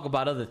 We talk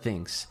about other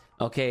things.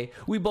 Okay,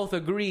 we both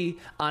agree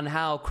on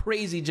how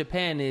crazy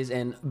Japan is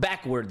and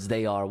backwards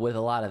they are with a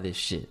lot of this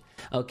shit.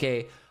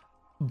 Okay.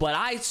 But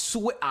I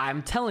swear,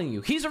 I'm telling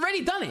you, he's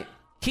already done it.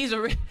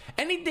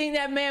 Anything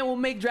that man will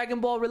make Dragon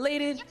Ball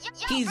related,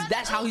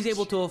 that's how he's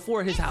able to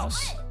afford his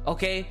house.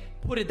 Okay?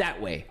 Put it that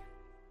way.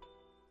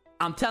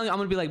 I'm telling you, I'm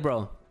gonna be like,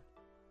 bro,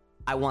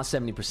 I want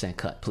 70%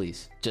 cut,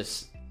 please.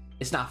 It's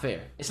not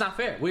fair. It's not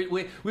fair.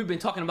 We've been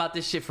talking about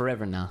this shit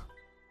forever now.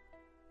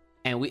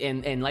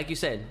 And like you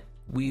said,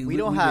 We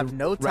don't have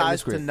no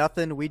ties to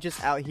nothing. We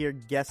just out here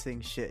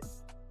guessing shit.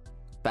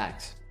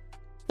 Facts.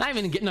 Not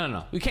even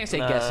no. We can't say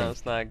guessing.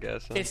 It's not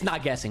guessing. It's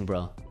not guessing,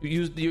 bro.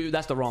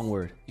 That's the wrong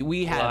word.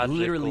 We have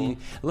literally,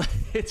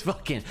 it's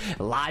fucking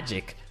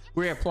logic.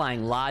 We're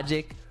applying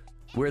logic.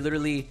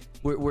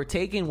 We're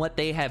taking what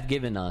they have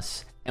given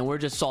us and we're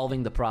just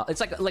solving the problem.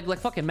 It's like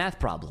fucking math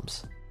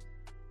problems.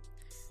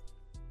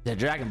 They're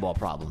Dragon Ball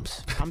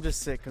problems. I'm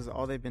just sick because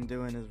all they've been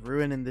doing is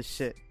ruining this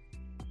shit.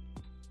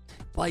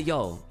 But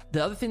yo,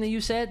 the other thing that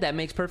you said that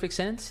makes perfect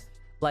sense,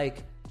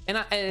 like,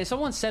 and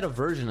someone said a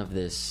version of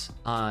this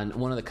on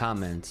one of the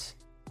comments,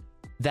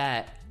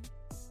 that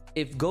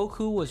if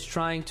Goku was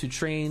trying to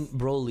train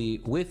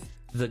Broly with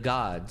the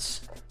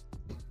gods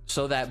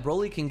so that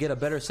Broly can get a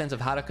better sense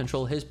of how to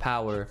control his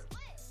power,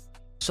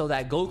 so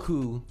that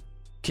Goku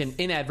can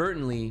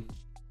inadvertently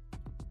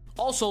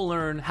also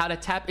learn how to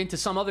tap into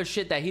some other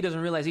shit that he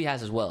doesn't realize he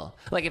has as well.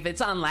 Like, if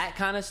it's on that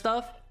kind of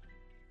stuff,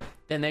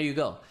 then there you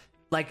go.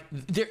 Like,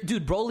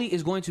 dude, Broly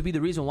is going to be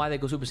the reason why they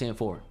go Super Saiyan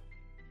 4.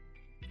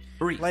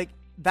 Like,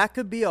 that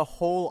could be a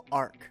whole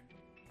arc.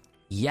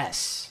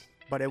 Yes.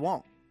 But it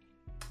won't.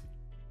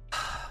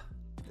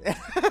 That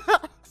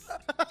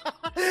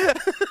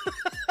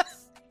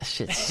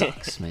shit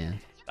sucks,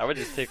 man. That would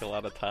just take a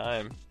lot of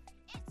time.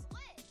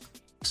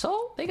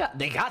 So, they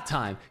got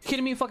time.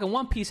 Kidding me? Fucking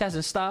One Piece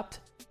hasn't stopped.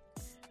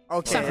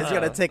 Okay, it's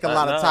gonna take a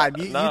lot of time.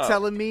 You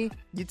telling me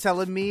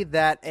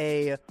that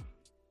a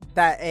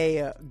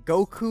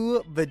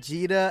Goku,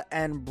 Vegeta,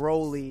 and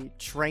Broly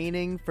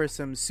training for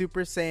some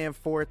Super Saiyan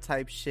 4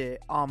 type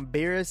shit on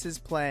Beerus's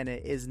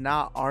planet is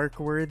not arc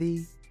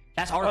worthy?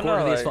 That's arc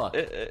worthy as fuck.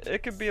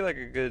 It could be like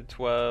a good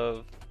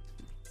 12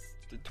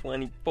 to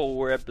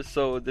 24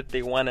 episodes if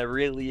they want to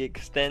really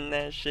extend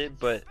that shit,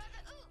 but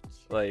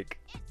like,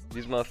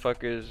 these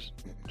motherfuckers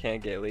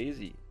can't get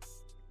lazy.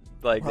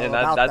 Like, well,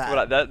 and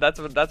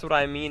that's what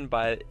I mean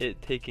by it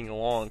taking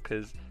long,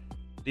 because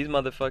these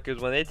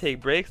motherfuckers, when they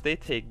take breaks, they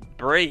take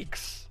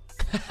breaks.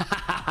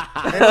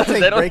 They don't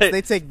take breaks,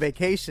 they take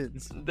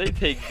vacations. They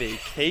take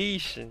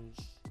vacations.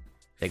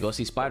 They go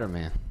see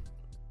Spider-Man.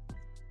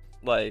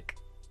 Like,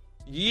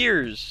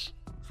 years.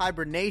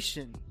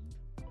 Hibernation.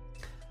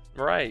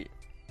 Right.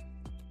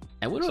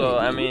 And what so,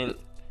 I mean,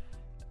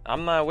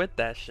 I'm not with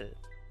that shit.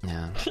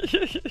 Yeah.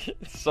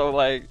 So,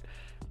 like,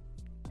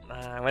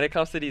 when it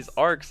comes to these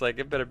arcs, like,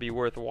 it better be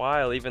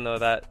worthwhile, even though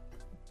that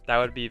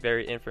would be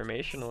very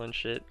informational and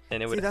shit,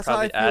 and it would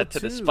probably add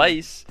to the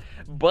spice,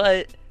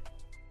 but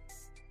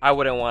I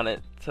wouldn't want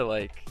it to,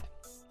 like,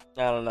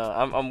 I don't know,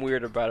 I'm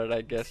weird about it,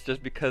 I guess,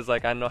 just because,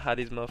 like, I know how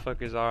these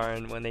motherfuckers are,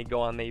 and when they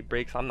go on their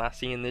breaks, I'm not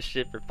seeing this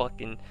shit for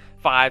fucking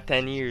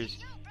 5-10 years.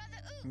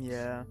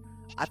 Yeah,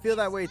 I feel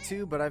that way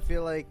too, but I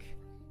feel like,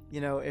 you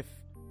know, if,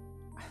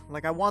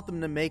 like, I want them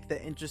to make the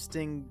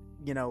interesting,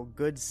 you know,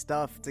 good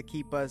stuff to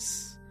keep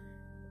us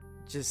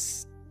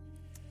just,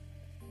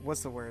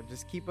 what's the word?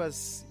 Just keep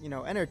us, you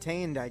know,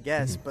 entertained, I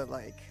guess. But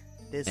like,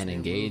 this and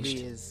engaged.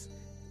 Movie is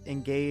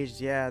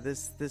engaged. Yeah,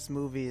 this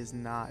movie is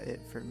not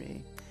it for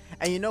me.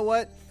 And you know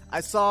what?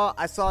 I saw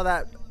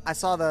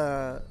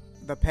the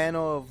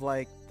panel of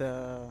like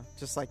the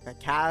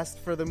cast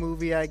for the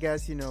movie. I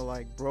guess, you know,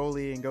 like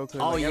Broly and Goku,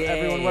 like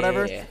everyone,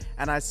 whatever.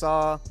 And I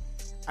saw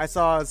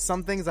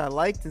some things I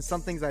liked and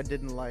some things I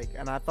didn't like.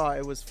 And I thought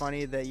it was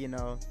funny that, you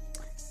know,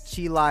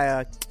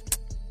 Chilaya.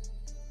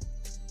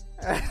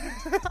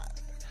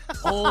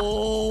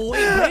 Oh wait,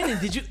 Brandon,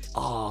 did you?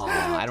 Oh,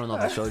 I don't know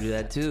if I showed you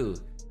that too.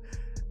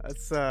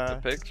 That's the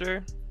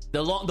picture.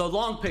 The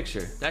long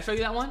picture. Did I show you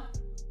that one?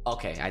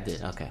 Okay, I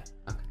did. Okay.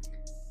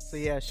 So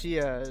yeah,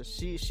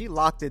 she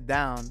locked it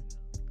down.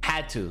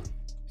 Had to.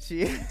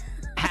 She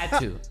had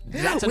to.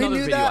 That's another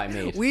video I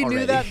made. We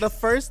already. Knew that the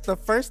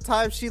first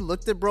time she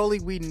looked at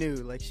Broly, we knew.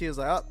 Like, she was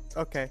like,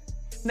 oh, okay.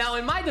 Now,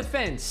 in my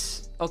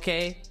defense,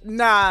 okay.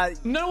 Nah.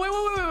 No,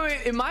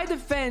 wait. In my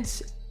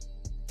defense,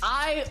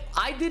 I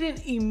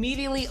didn't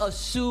immediately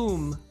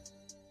assume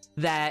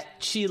that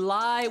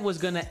Chilai was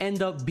gonna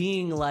end up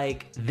being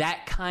like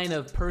that kind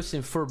of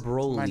person for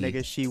Broly. My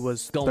nigga, she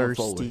was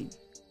thirsty. Forward.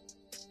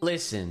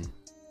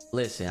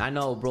 Listen. I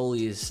know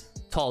Broly is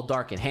tall,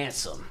 dark, and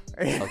handsome.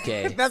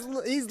 Okay,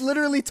 he's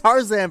literally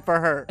Tarzan for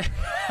her.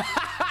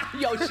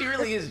 Yo, she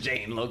really is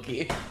Jane,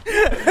 Loki.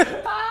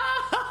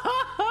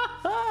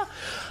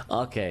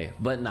 Okay,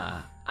 but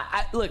nah.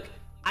 Look,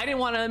 I didn't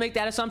want to make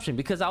that assumption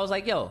because I was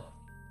like, yo.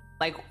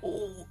 Like,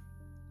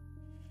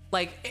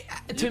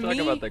 to me,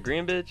 talking about the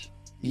green bitch?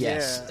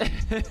 Yes.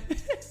 Yeah.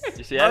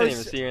 You see, I didn't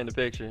even see her in the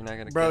picture. You're not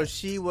gonna. Bro,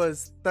 she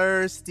was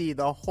thirsty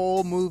the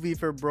whole movie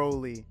for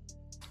Broly.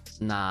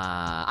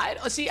 Nah, I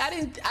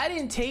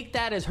didn't take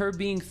that as her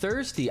being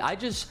thirsty. I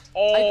just.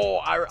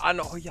 I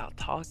know who y'all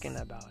talking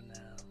about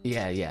now.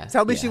 Yeah.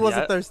 Tell me she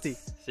wasn't thirsty.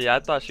 See,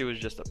 I thought she was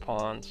just a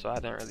pawn, so I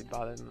didn't really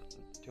bother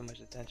too much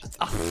attention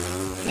to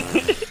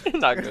her.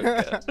 Not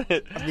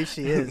good. I mean,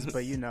 she is,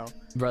 but you know.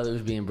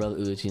 Brothers being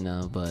brotherhood, you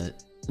know,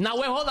 but. No,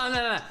 wait, hold on.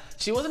 No.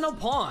 She wasn't no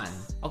pawn,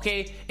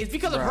 okay? It's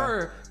because of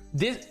her.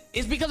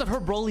 It's because of her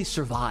Broly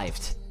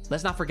survived.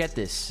 Let's not forget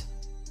this.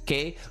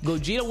 okay?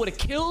 Gogeta would have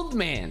killed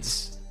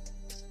mans.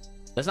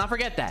 Let's not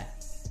forget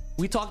that.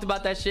 We talked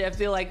about that shit, I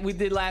feel like we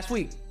did last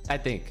week, I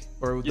think.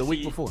 Or the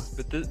week before.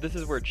 But this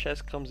is where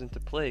chess comes into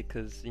play,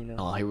 because, you know...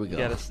 Oh, here we go.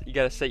 You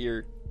gotta set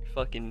your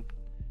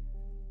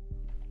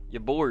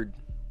board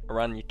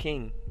around your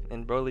king.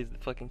 And Broly's the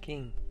fucking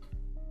king.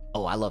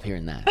 Oh, I love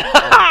hearing that. Oh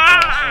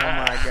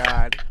my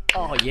god.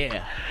 Oh,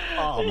 yeah.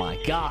 Oh, my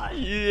God.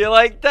 You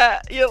like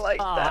that? You like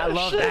that? I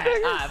love shit, that.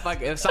 nigga?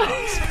 Fucking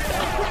songs.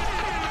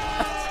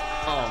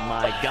 Oh,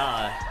 my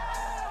God.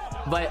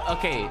 But,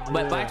 okay.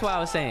 But back to what I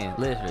was saying.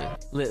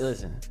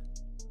 Listen.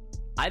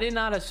 I did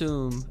not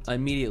assume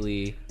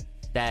immediately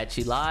that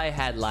Chilai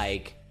had,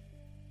 like,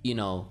 you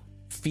know,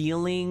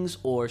 feelings,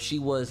 or she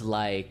was,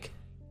 like,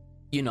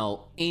 you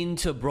know,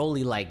 into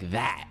Broly like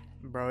that.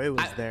 Bro, it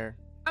was there.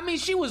 I mean,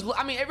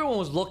 everyone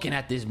was looking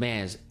at this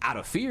man's out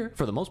of fear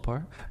for the most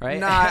part, right?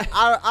 Nah,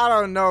 I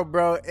don't know,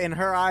 bro. In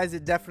her eyes,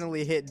 it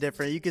definitely hit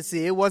different. You can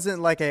see it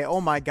wasn't like a, oh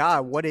my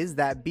God, what is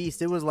that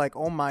beast? It was like,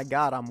 oh my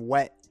God, I'm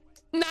wet.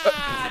 Nah,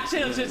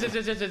 chill.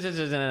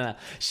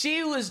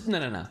 She was,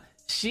 no.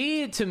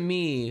 She, to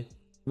me,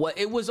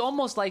 it was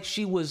almost like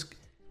she was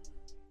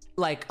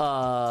like,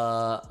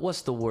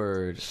 what's the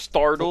word?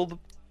 Startled?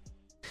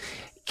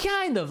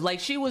 Kind of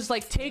like she was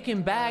like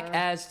taken back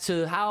as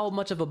to how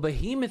much of a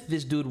behemoth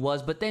this dude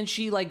was, but then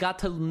she like got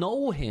to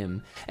know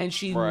him, and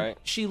she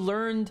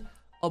learned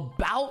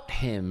about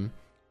him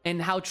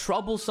and how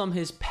troublesome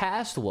his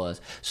past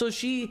was. So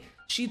she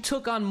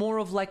took on more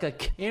of like a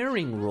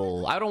caring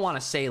role. I don't want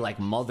to say like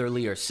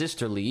motherly or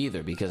sisterly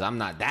either, because I'm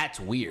not, that's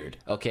weird,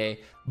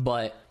 okay?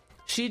 But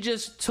she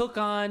just took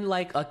on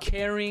like a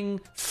caring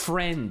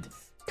friend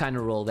kind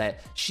of role, that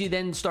she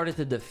then started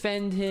to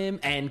defend him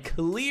and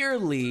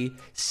clearly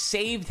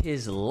saved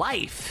his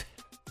life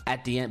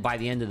at the end, by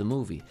the end of the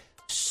movie.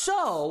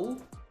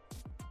 So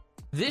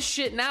this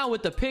shit now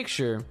with the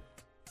picture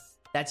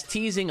that's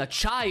teasing a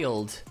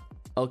child,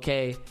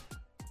 okay?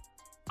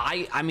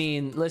 I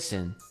mean,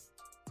 listen,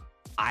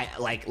 I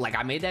like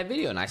I made that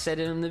video and I said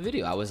it in the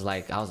video. I was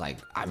like,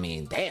 I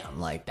mean, damn,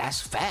 like that's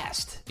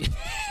fast.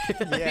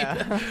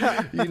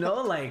 Yeah. You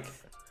know, like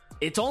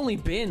it's only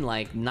been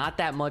like not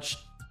that much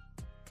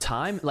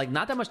time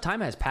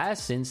has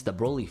passed since the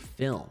Broly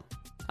film.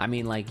 I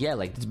mean, like, yeah,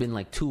 like it's been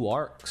like 2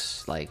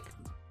 arcs, like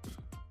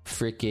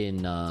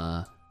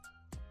freaking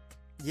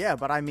yeah,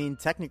 but I mean,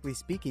 technically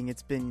speaking,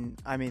 it's been,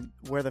 I mean,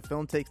 where the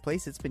film takes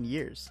place, it's been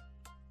years.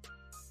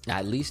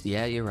 At least,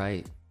 yeah, you're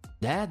right.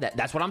 Yeah,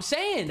 that's what I'm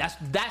saying.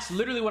 That's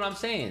literally what I'm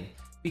saying.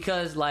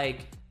 Because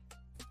like,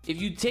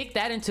 if you take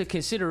that into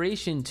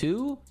consideration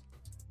too,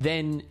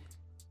 then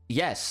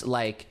yes,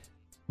 like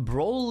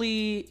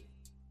Broly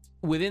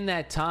within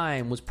that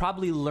time was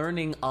probably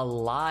learning a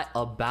lot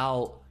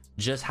about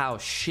just how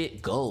shit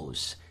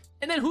goes.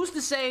 And then who's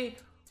to say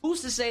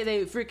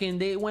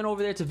they went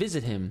over there to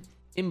visit him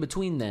in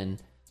between then,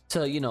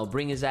 to, you know,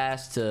 bring his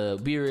ass to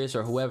Beerus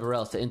or whoever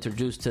else to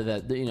introduce to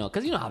the you know,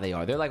 because you know how they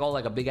are. They're like all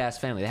like a big ass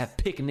family. They have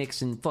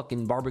picnics and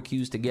fucking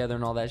barbecues together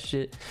and all that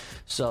shit.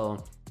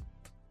 So,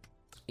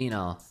 you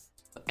know,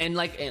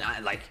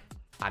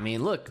 I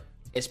mean, look,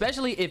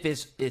 especially if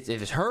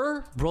it's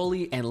her,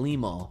 Broly, and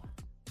Limo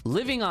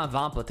living on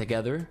Vampa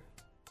together,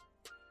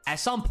 at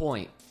some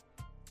point,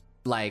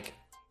 like,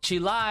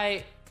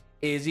 Chilai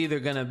is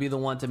either gonna be the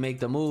one to make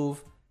the move,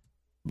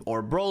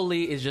 or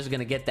Broly is just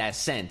gonna get that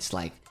sense,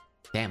 like,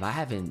 damn, I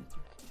haven't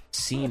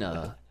seen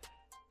a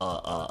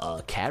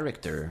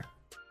character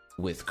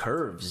with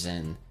curves,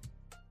 and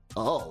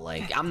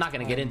like, I'm not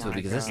gonna get into it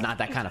because this is not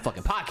that kind of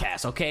fucking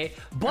podcast, okay?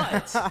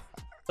 But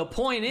the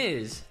point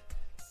is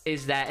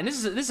that, and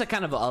this is a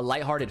kind of a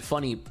lighthearted,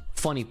 funny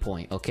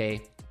point,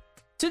 okay?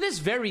 To this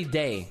very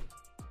day,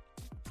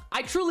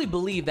 I truly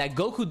believe that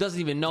Goku doesn't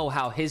even know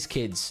how his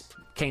kids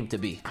came to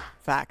be.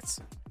 Facts.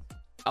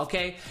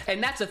 Okay?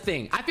 And that's a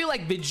thing. I feel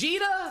like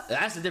Vegeta,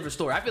 that's a different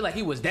story. I feel like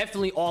he was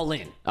definitely all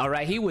in. All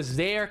right? He was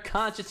there,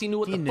 conscious. He knew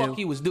what the fuck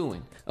he was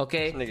doing.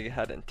 Okay? This nigga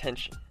had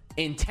intention.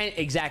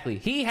 Exactly.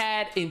 He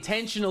had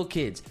intentional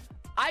kids.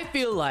 I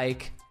feel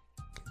like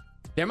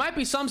there might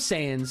be some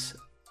Saiyans,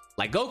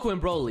 like Goku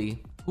and Broly,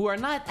 who are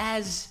not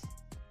as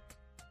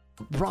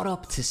brought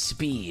up to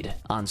speed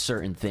on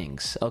certain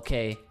things,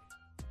 okay?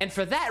 And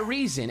for that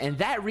reason, and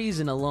that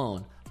reason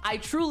alone, I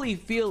truly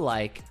feel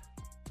like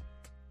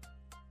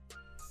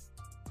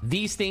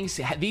these things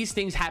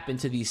happen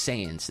to these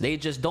Saiyans. They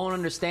just don't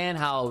understand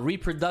how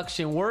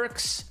reproduction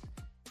works.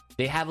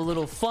 They have a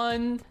little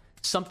fun,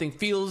 something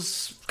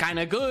feels kind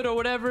of good or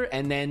whatever,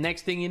 and then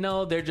next thing you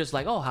know, they're just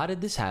like, oh, how did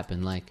this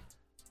happen? Like,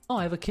 oh,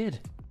 I have a kid.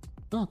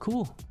 Oh,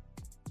 cool.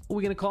 What are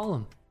we gonna call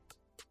him?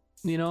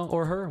 You know,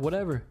 or her,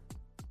 whatever.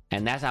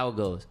 And that's how it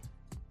goes.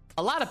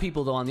 A lot of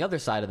people, though, on the other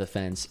side of the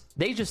fence,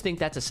 they just think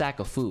that's a sack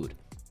of food.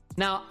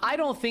 Now, I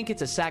don't think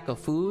it's a sack of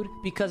food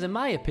because, in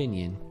my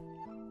opinion,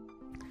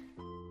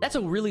 that's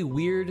a really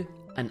weird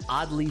and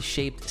oddly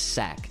shaped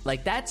sack.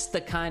 Like, that's the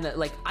kind of,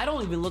 like, I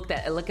don't even look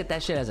at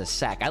that shit as a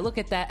sack. I look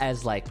at that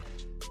as like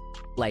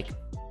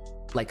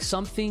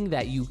something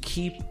that you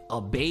keep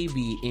a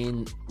baby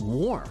in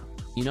warm.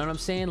 You know what I'm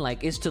saying?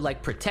 Like, it's to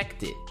like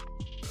protect it,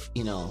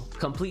 you know,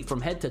 complete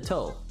from head to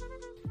toe.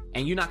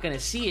 And you're not gonna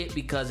see it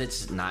because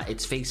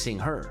it's facing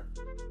her.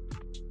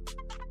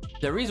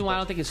 The reason why I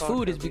don't think it's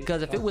food is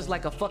because if it was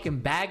like a fucking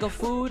bag of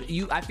food,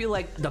 I feel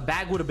like the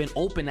bag would have been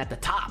open at the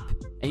top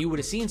and you would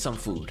have seen some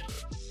food.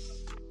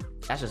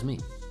 That's just me.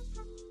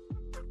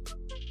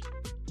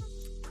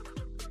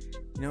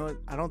 You know what?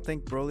 I don't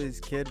think Broly's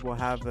kid will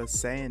have a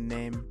Saiyan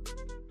name.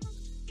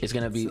 It's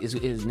gonna be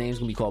his name's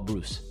gonna be called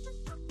Bruce.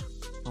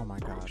 Oh my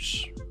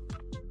gosh.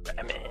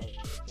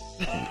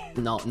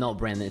 No,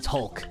 Brandon, it's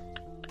Hulk.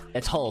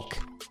 It's Hulk.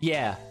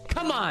 Yeah.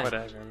 Come on.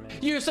 Whatever, man.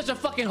 You're such a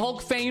fucking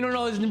Hulk fan. You don't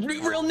know his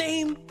real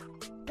name?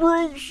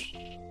 Bruce.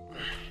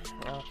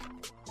 Oh.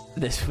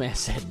 This man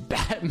said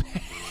Batman.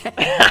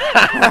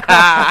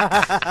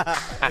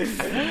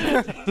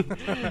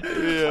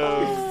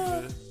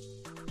 Yeah.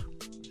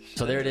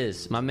 So there it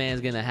is. My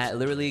man's gonna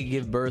literally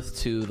give birth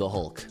to the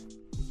Hulk.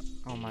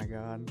 Oh my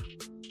god.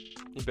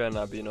 You better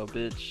not be no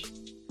bitch.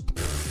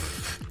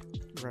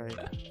 Right.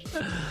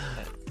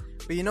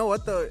 But you know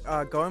what though?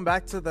 Going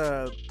back to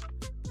the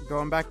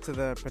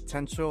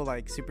potential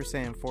like Super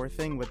Saiyan 4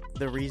 thing with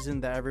the reason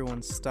that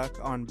everyone's stuck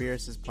on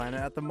Beerus's planet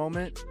at the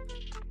moment.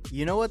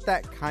 You know what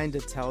that kind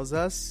of tells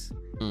us?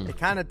 It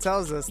kind of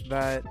tells us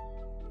that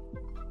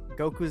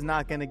Goku's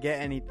not gonna get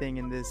anything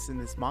in this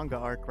manga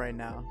arc right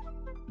now.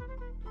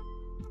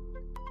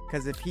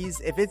 Because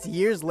if it's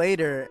years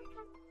later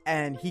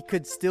and he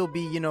could still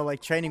be, you know,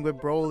 like training with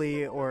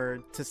Broly or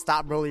to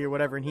stop Broly or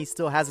whatever, and he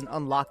still hasn't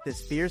unlocked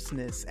this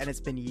fierceness, and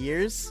it's been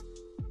years,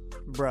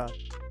 bruh.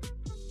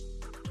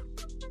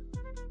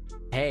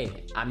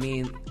 Hey, I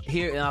mean,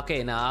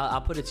 okay, now I'll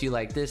put it to you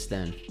like this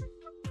then.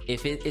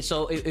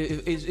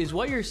 Is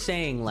what you're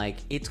saying, like,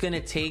 it's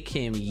gonna take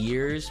him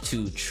years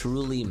to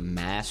truly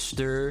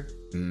mastered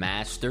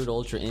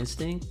Ultra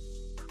Instinct?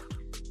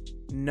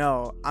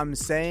 No, I'm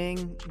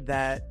saying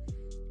that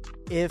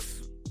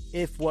if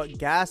what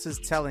Gas is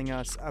telling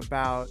us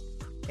about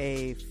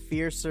a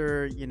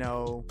fiercer, you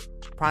know,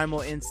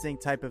 primal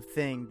instinct type of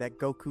thing that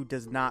Goku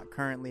does not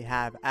currently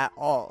have at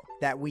all,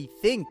 that we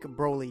think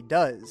Broly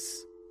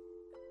does,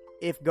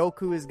 if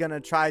Goku is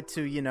gonna try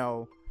to, you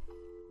know,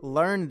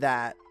 learn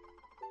that,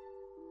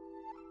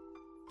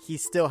 he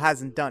still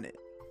hasn't done it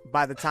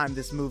by the time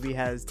this movie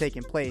has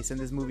taken place, and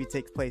this movie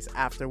takes place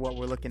after what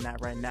we're looking at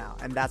right now,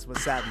 and that's what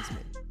saddens me.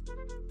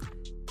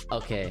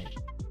 Okay,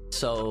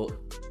 so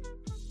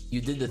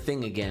you did the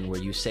thing again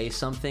where you say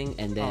something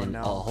and then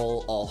a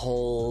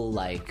whole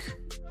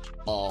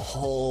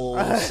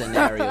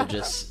scenario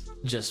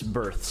just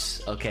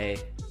births, okay?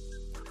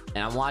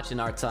 And I'm watching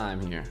our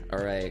time here, all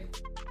right?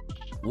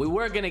 We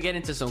were gonna get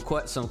into some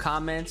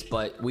comments,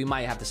 but we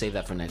might have to save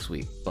that for next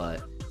week.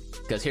 But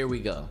because here we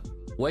go,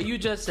 what you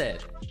just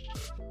said.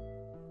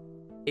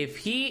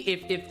 If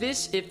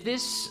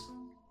this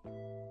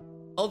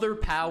other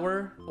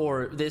power,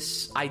 or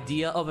this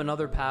idea of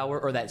another power,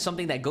 or that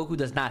something that Goku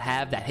does not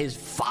have that his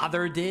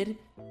father did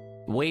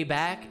way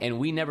back, and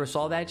we never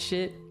saw that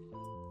shit.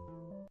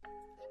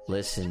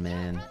 Listen,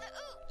 man.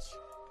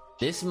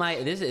 This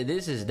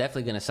is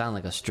definitely gonna sound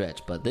like a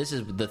stretch, but this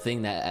is the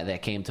thing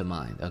that came to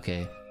mind,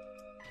 okay?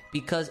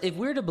 Because if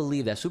we're to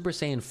believe that Super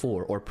Saiyan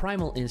 4 or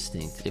Primal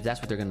Instinct, if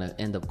that's what they're gonna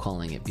end up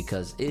calling it,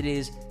 because it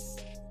is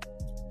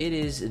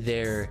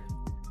their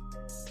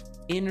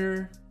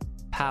inner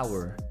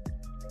power,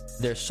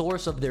 their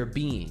source of their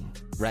being,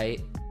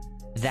 right?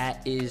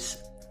 That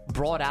is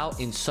brought out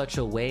in such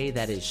a way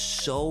that is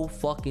so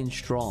fucking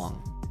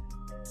strong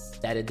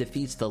that it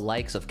defeats the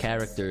likes of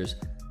characters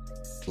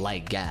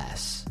like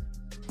Gas.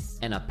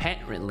 And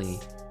apparently,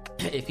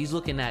 if he's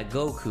looking at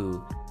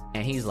Goku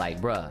and he's like,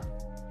 bruh,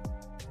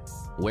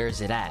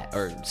 where's it at?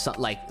 Or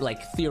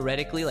like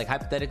theoretically, like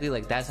hypothetically,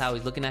 like that's how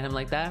he's looking at him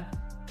like that,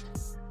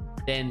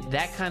 then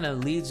that kind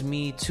of leads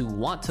me to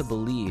want to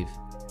believe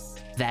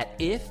that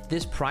if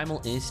this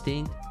primal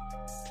instinct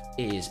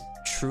is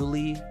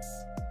truly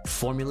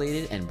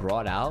formulated and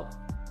brought out,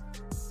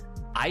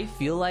 I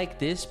feel like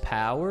this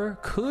power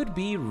could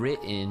be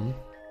written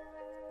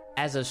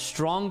as a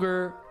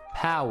stronger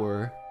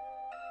power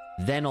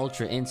than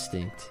Ultra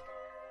Instinct,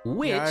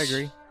 which, yeah, I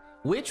agree.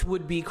 Which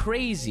would be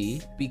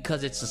crazy,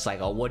 because it's just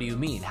like, oh, what do you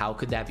mean? How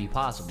could that be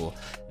possible?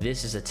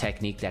 This is a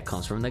technique that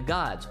comes from the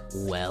gods.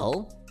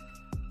 Well,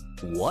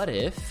 what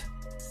if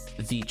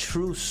the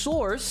true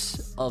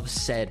source of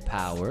said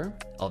power,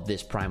 of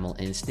this primal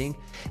instinct,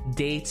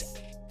 dates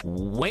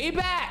way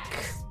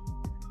back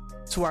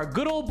to our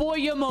good old boy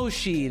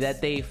Yamoshi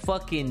that they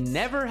fucking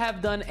never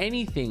have done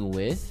anything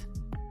with?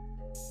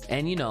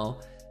 And you know,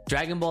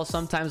 Dragon Ball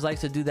sometimes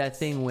likes to do that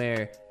thing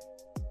where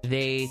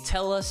they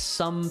tell us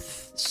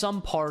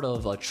some part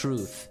of a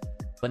truth,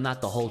 but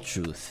not the whole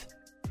truth.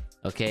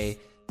 Okay?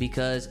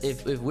 Because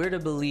if we're to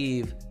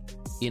believe,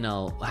 you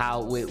know,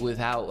 how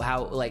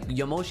like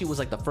Yamoshi was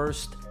like the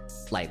first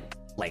like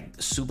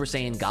Super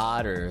Saiyan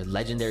God or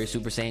legendary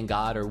Super Saiyan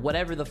God or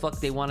whatever the fuck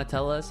they want to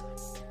tell us,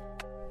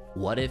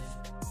 what if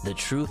the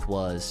truth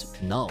was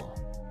no?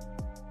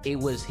 He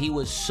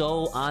was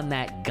so on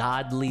that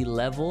godly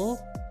level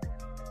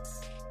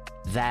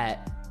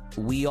that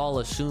we all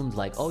assumed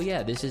like, oh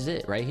yeah, this is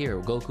it right here,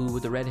 Goku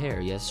with the red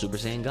hair, yes, Super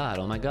Saiyan God,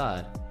 oh my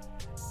god.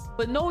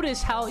 But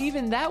notice how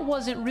even that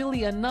wasn't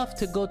really enough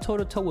to go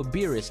toe-to-toe with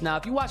Beerus. Now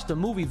if you watch the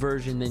movie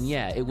version, then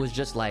yeah, it was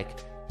just like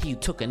he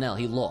took an L,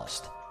 he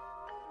lost.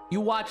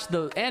 You watch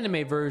the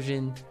anime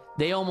version,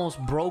 they almost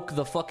broke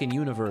the fucking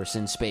universe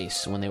in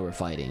space when they were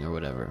fighting or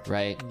whatever,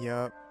 right?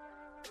 Yep.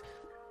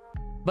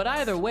 But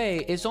either way,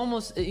 it's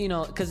almost, you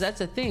know, because that's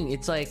the thing.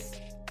 It's like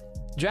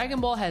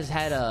Dragon Ball has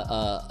had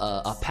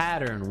a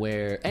pattern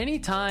where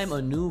anytime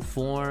a new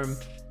form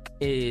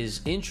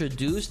is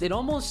introduced, it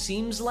almost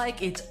seems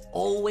like it's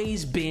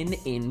always been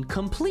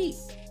incomplete.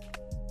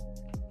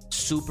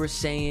 Super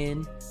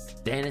Saiyan,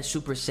 then it's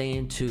Super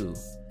Saiyan 2.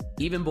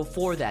 Even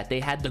before that, they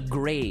had the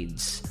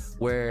grades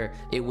where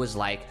it was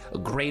like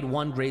grade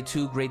 1, grade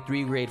 2, grade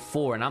 3, grade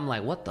 4. And I'm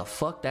like, what the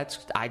fuck?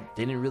 I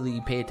didn't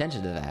really pay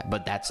attention to that,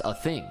 but that's a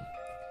thing.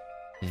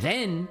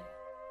 Then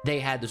they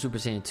had the Super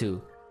Saiyan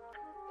 2.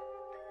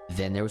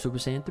 Then there was Super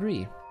Saiyan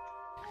 3.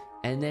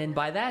 And then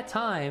by that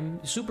time,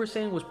 Super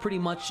Saiyan was pretty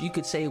much, you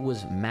could say,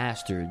 was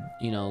mastered.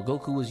 You know,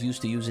 Goku was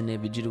used to using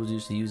it, Vegeta was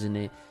used to using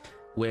it,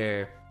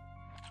 where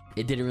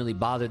it didn't really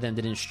bother them,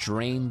 didn't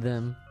strain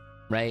them,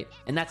 right?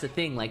 And that's the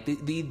thing, like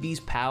these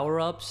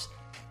power-ups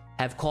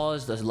have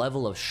caused a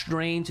level of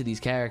strain to these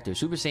characters.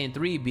 Super Saiyan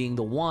 3 being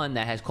the one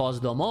that has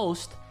caused the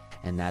most,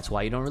 and that's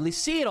why you don't really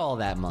see it all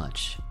that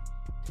much.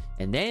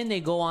 And then they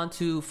go on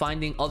to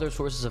finding other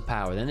sources of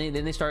power.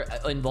 Then they start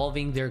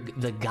involving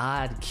the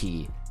God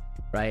Ki,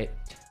 right?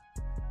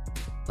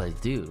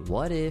 But dude,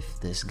 what if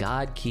this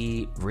God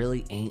Ki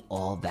really ain't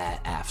all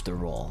that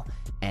after all?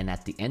 And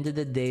at the end of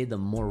the day, the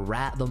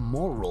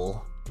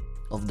moral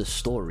of the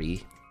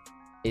story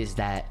is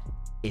that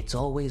it's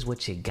always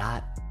what you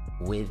got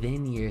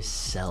within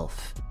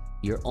yourself,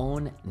 your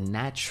own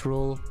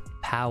natural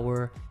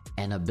power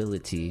and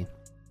ability.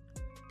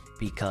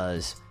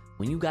 Because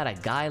when you got a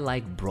guy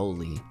like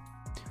Broly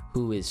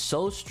who is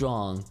so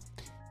strong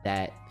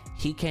that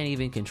he can't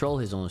even control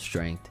his own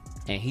strength,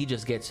 and he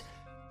just gets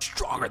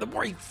stronger the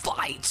more he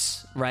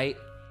fights, right?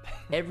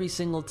 Every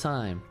single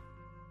time.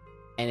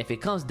 And if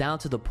it comes down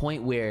to the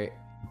point where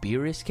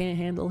Beerus can't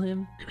handle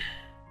him,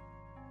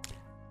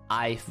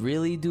 I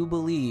really do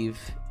believe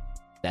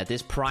that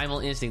this primal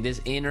instinct,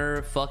 this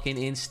inner fucking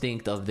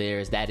instinct of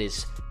theirs that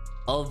is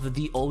of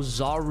the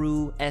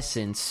Ozaru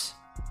essence,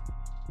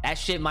 that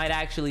shit might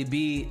actually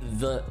be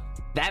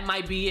that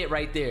might be it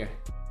right there.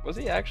 Was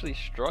he actually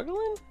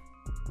struggling?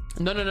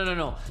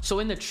 No. So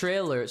in the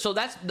trailer, so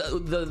that's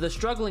the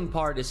struggling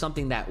part is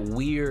something that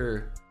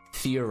we're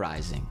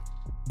theorizing.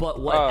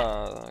 But what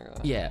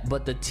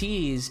but the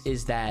tease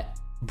is that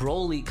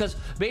Broly, because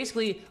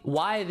basically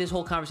why this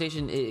whole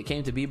conversation it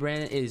came to be,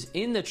 Brandon, is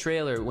in the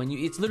trailer when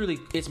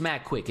it's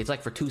mad quick. It's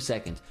like for 2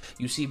 seconds.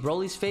 You see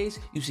Broly's face,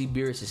 you see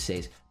Beerus'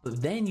 face,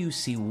 but then you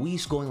see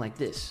Whis going like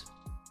this.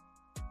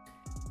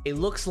 It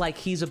looks like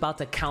he's about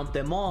to count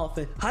them off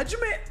and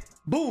Hajime,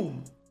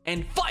 boom,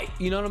 and fight.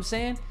 You know what I'm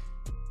saying?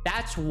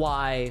 That's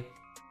why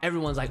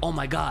everyone's like, oh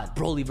my god,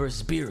 Broly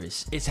versus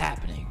Beerus, it's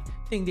happening.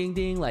 Ding ding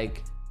ding,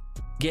 like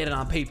get it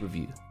on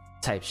pay-per-view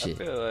type shit.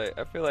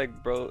 I feel like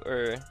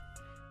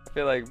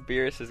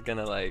Beerus is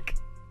gonna like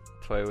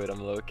toy with him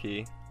low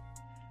key.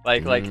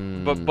 But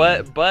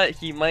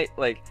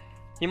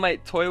he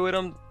might toy with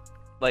him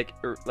like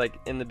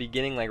in the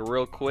beginning, like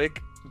real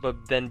quick, but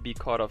then be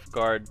caught off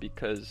guard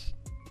because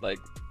like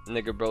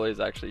nigga Broly is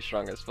actually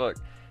strong as fuck.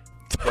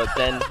 But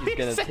then he's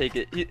gonna take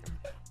it.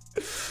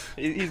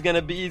 He's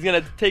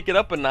gonna take it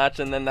up a notch,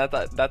 and then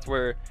that's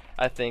where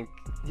I think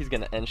he's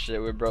gonna end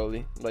shit with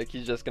Broly. Like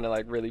he's just gonna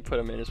like really put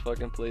him in his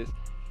fucking place,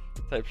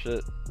 type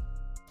shit.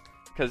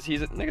 Because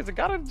nigga's a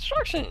god of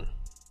destruction.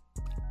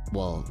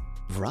 Well,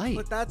 right.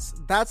 But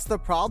that's the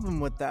problem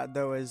with that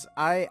though. Is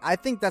I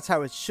think that's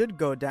how it should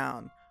go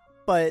down.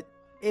 But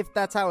if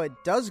that's how it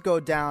does go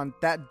down,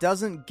 that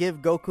doesn't give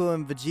Goku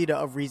and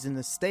Vegeta a reason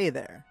to stay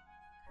there.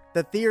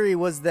 The theory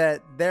was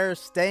that they're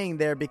staying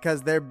there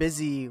because they're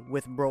busy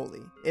with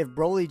Broly. If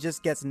Broly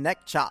just gets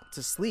neck chopped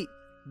to sleep,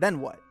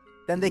 then what?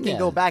 Then they can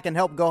go back and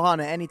help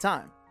Gohan at any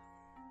time.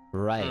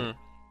 Right.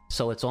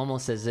 So it's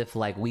almost as if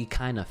like we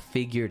kind of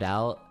figured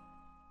out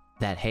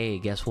that, hey,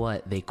 guess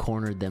what? They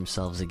cornered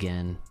themselves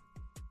again.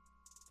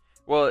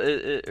 Well,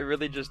 it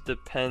really just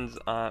depends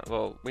on.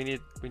 Well, we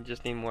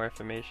just need more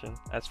information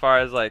as far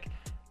as like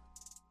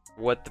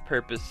what the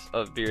purpose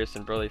of Beerus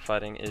and Broly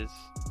fighting is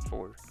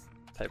for,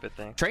 type of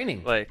thing.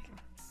 Training, like.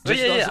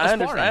 I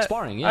understand.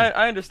 Sparring,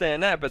 I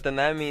understand that, but then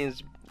that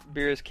means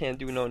Beerus can't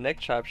do no neck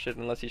chop shit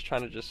unless he's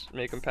trying to just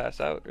make him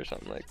pass out or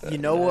something like that. You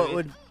know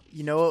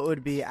what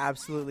would be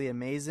absolutely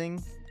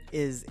amazing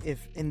is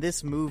if in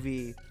this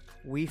movie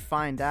we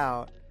find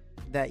out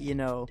that, you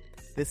know,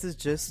 this is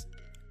just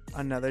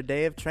another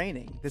day of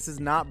training. This is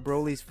not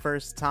Broly's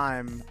first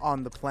time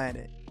on the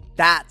planet.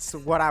 That's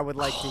what I would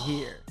like to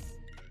hear.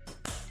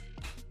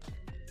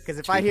 Because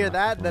if I hear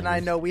that, then I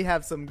know we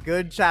have some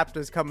good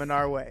chapters coming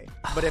our way.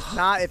 But if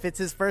not, if it's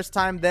his first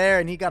time there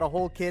and he got a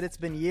whole kid, it's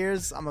been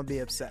years, I'm going to be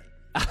upset.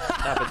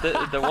 Nah,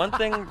 but the one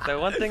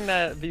thing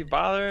that be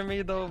bothering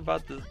me though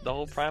about the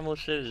whole primal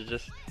shit is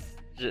just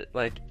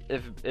like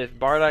if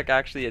Bardock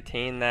actually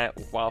attained that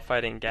while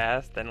fighting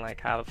Gas, then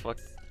like how the fuck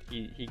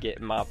he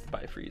get mopped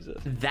by Frieza?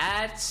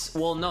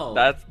 No.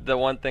 That's the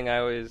one thing I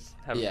always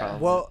have a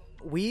problem. Well,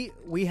 we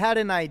had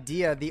an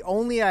idea. The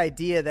only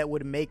idea that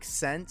would make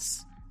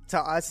sense to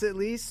us, at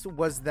least,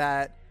 was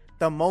that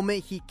the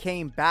moment he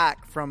came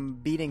back from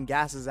beating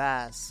Gas's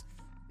ass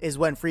is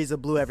when Frieza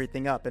blew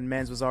everything up and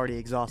Mans was already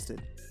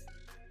exhausted.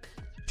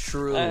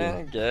 True.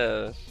 I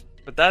guess.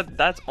 But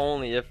that's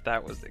only if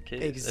that was the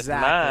case. Exactly. If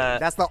not,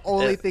 that's the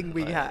only thing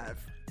we have.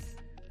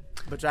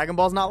 But Dragon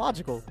Ball's not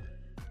logical.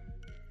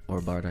 Or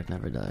Bardock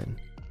never died.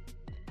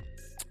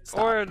 Stop.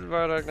 Or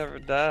Bardock never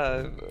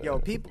died. Yo,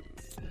 people.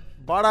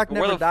 Bardock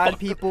Where never the died, fuck-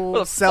 people.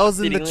 where the Cells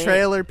fuck in did the he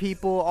trailer,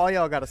 people. All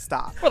y'all gotta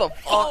stop. Where the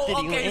fuck did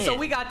he Okay, land? so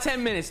we got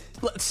 10 minutes.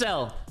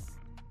 Cell.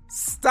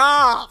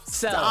 Stop!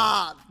 Cell.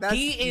 Stop!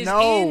 He is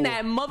in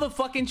that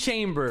motherfucking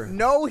chamber.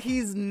 No,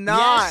 he's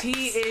not. Yes,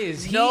 he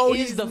is. He No,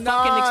 is he's the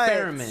not. fucking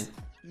experiment.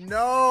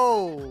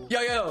 No.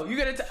 Yo, you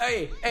gonna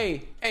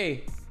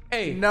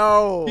hey.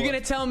 No. You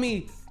gonna tell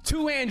me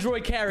 2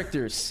 android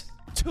characters?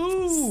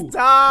 2.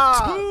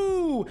 Stop.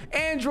 2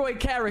 android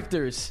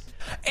characters.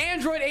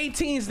 Android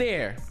 18's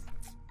there.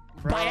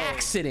 Bro. By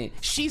accident.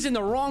 She's in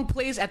the wrong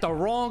place at the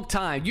wrong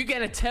time. You're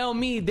gonna tell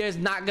me there's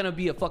not gonna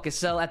be a fucking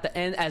Cell at the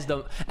end as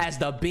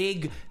the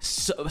big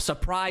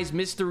surprise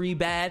mystery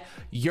bad?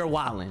 You're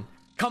wildin'.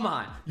 Come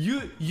on.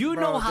 You Bro,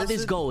 know how this this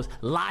is- goes.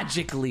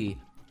 Logically,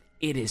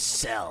 it is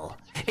Cell.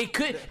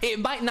 It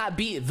might not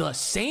be the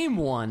same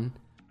one,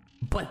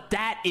 but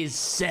that is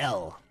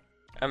Cell.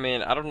 I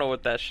mean, I don't know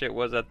what that shit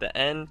was at the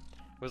end.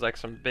 It was like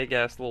some big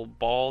ass little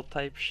ball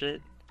type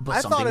shit. But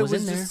I something thought it was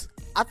was in there. just.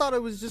 I thought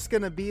it was just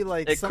gonna be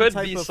like It some could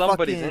type be of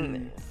somebody's fucking,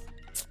 in there.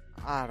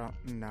 I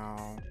don't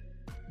know.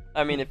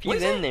 I mean, if What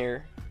he's is in it?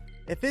 there,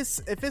 If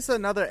it's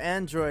another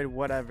android,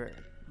 whatever.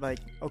 Like,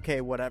 okay,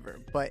 whatever.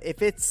 But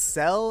if it's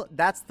Cell,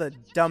 that's the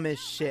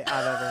dumbest shit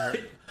I've ever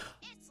heard.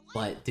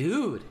 But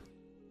dude,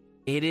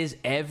 it is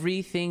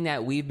everything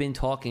that we've been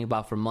talking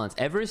about for months.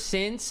 Ever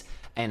since,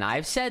 and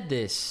I've said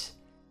this,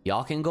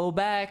 y'all can go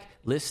back,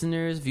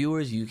 listeners,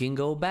 viewers, you can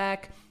go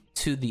back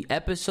to the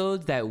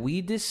episodes that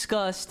we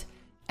discussed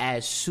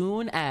as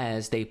soon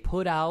as they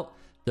put out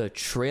the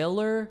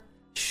trailer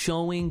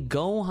showing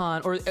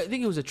Gohan, or I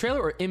think it was a trailer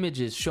or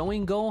images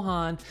showing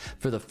Gohan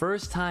for the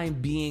first time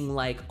being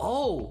like,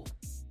 oh,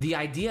 the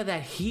idea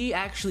that he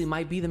actually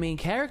might be the main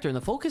character and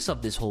the focus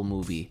of this whole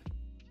movie.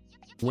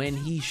 When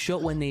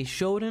they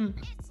showed him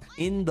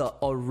in the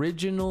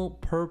original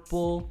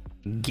purple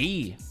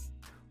gi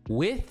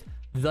with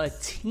the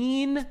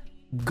teen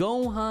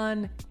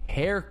Gohan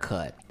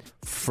haircut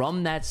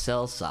from that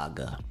Cell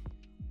saga.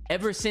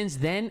 Ever since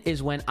then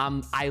is when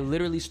I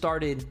literally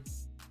started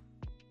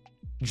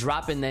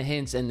dropping the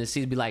hints and the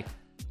seeds be like,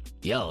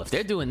 yo, if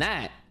they're doing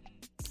that,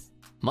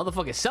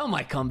 motherfucking Cell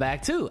might come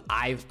back too.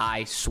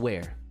 I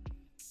swear.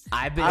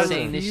 I've been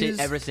saying this shit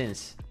ever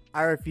since.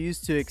 I refuse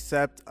to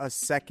accept a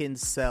second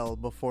Cell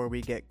before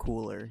we get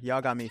cooler. Y'all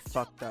got me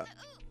fucked up.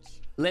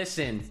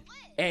 Listen,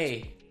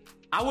 hey,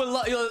 I would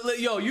love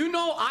yo. You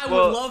know I would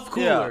Well, love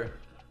cooler.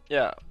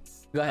 yeah.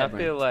 Go ahead. I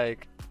feel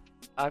like,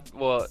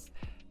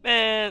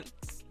 man,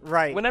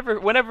 Right. whenever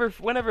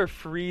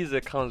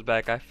Frieza comes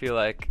back, I feel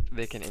like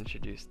they can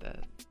introduce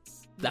that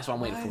That's what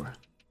I'm waiting for.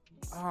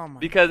 Oh my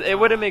because it God.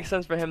 wouldn't make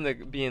sense for him to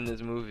be in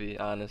this movie,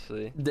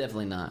 honestly.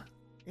 Definitely not.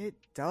 It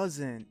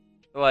doesn't.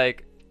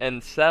 Like,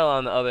 and Cell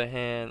on the other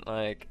hand,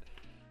 like,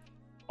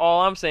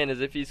 all I'm saying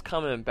is if he's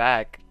coming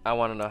back, I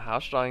want to know how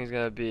strong he's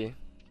gonna be.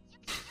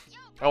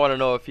 I want to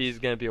know if he's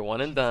gonna be a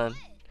one and done,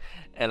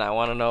 and I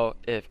want to know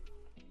if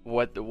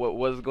what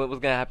was gonna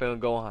happen with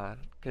Gohan,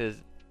 because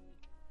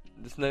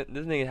this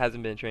nigga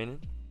hasn't been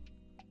training,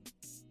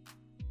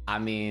 I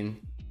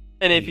mean,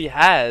 and if he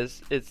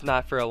has, it's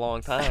not for a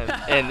long time,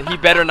 and he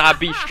better not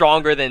be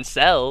stronger than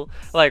Cell.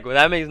 Like,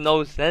 that makes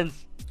no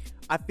sense.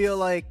 I feel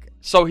like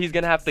So he's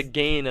gonna have to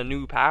gain a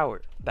new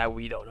power that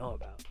we don't know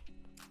about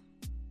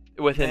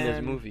within this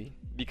Man. movie,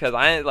 because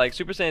I ain't like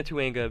Super Saiyan 2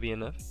 ain't gonna be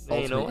enough.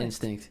 Ain't no ultimate way.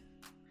 instinct.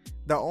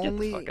 the Get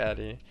only the fuck out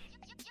of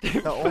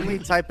here. the only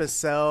type of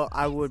Cell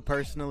I would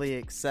personally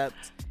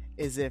accept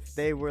is if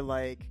they were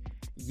like,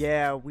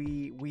 yeah,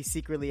 we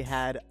secretly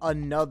had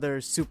another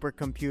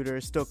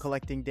supercomputer still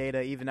collecting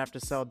data even after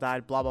Cell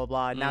died, blah blah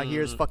blah. Now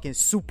here's fucking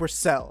Super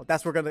Cell.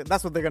 That's what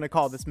they're gonna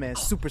call this man,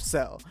 Super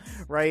Cell,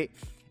 right?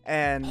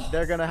 And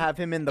they're gonna have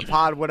him in the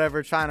pod,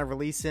 whatever, trying to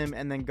release him,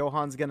 and then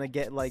Gohan's gonna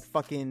get like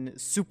fucking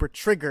super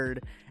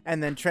triggered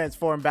and then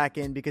transform back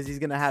in because he's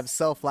gonna have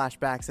Cell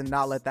flashbacks and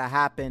not let that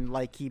happen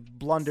like he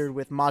blundered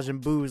with Majin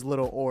Buu's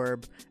little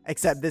orb.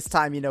 Except this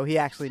time, he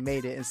actually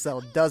made it and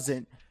Cell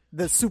doesn't.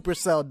 The Super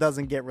Cell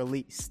doesn't get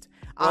released.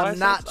 Well, I'm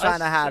not trying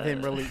to have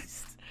him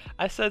released.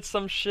 I said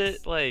some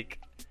shit like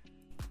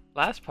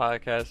last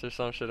podcast or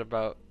some shit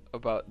about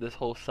this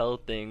whole Cell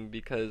thing,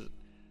 because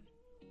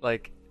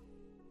like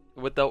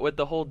with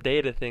the whole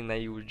data thing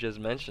that you were just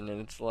mentioning,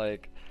 it's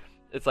like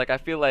I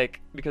feel like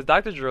because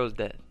Dr. Gero's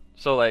dead,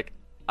 so like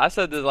I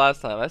said this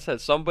last time. I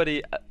said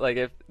somebody, like,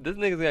 if this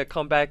nigga's gonna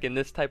come back in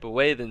this type of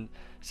way, then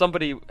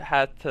somebody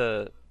had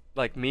to,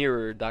 like,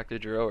 mirror Dr.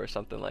 Gero or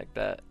something like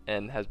that,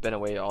 and has been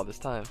away all this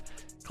time,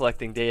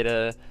 collecting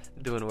data,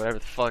 doing whatever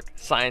the fuck,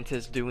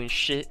 scientists doing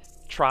shit,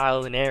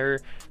 trial and error,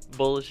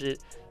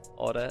 bullshit,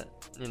 all that.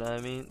 You know what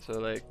I mean? So,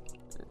 like,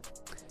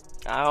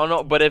 I don't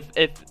know, but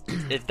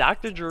if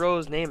Dr.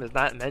 Gero's name is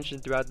not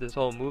mentioned throughout this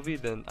whole movie,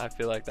 then I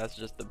feel like that's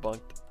just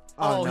debunked.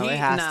 Oh, no, it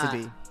has to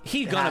be.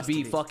 He's gonna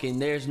be fucking.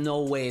 There's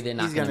no way they're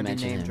not gonna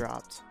mention him. He's gonna be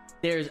name dropped.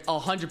 There's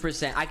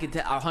 100%. I can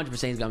tell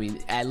 100% he's gonna be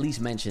at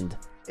least mentioned.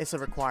 It's a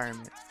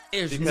requirement.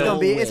 It's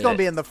gonna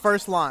be in the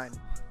first line.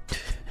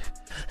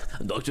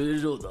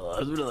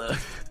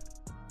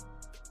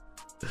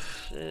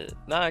 Shit.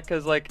 Nah,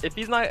 cause like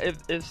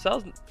if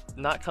Cell's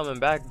not coming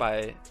back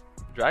by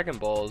Dragon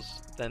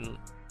Balls, then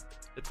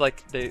it's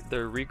like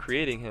they're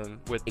recreating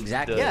him with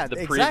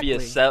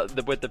previous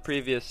with the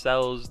previous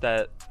cells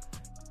that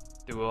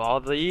through all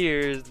the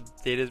years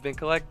data's been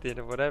collected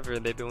or whatever.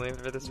 They've been waiting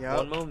for this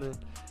one moment.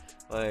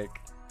 Like,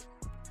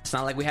 it's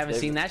not like we haven't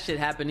seen that shit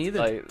happen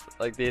either.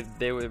 Like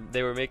they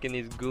were making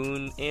these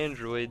goon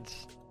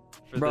androids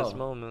for this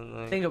moment.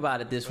 Like, think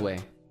about it this way,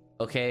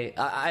 okay?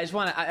 I just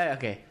want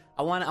to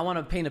I want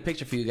to paint a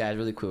picture for you guys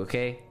really quick,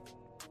 okay?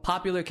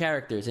 Popular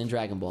characters in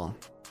Dragon Ball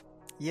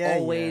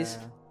always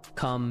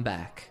come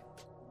back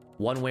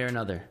one way or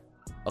another,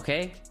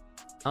 okay?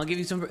 I'll give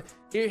you some.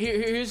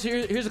 Here's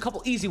a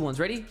couple easy ones.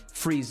 Ready?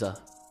 Frieza,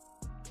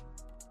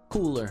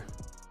 Cooler.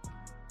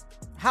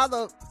 How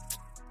the?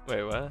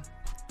 Wait, what?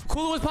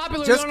 Cooler was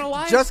popular. You don't know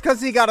why? Just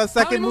because he got a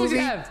second movie.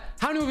 How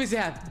many movies he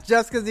have?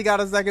 Just because he got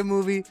a second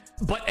movie.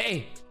 But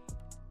hey,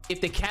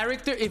 if the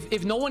character,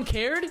 if no one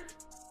cared,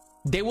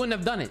 they wouldn't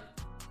have done it.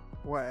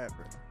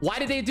 Whatever. Why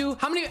did they do?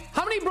 How many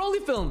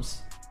Broly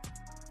films?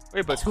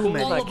 Wait, but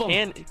Cooler's not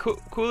canon.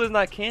 Cooler's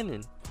not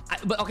canon.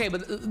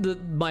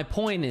 My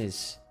point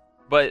is.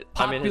 But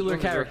popular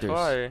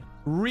characters,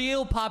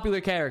 real popular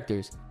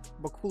characters.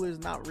 But Cooler's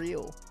not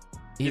real.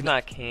 He's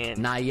not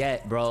canon. Not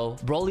yet, bro.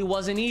 Broly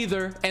wasn't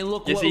either. And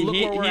look where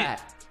we're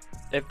at.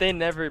 If they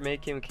never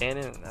make him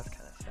canon, that's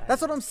kind of sad.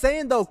 That's what I'm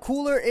saying, though.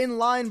 Cooler in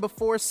line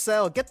before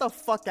Cell. Get the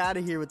fuck out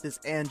of here with this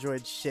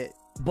android shit.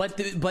 But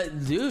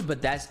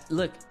that's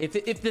look.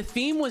 If the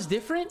theme was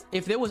different,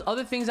 if there was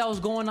other things that was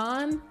going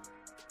on.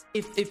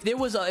 If there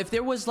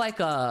was like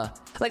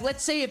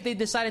let's say if they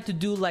decided to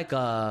do like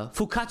a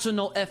Fukatsu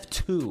no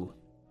F2,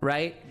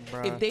 right?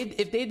 Bruh.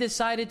 If they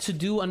decided to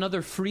do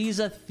another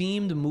Frieza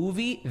themed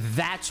movie,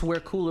 that's where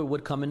Cooler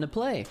would come into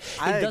play.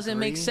 It doesn't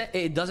make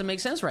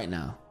sense right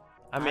now.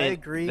 I mean, I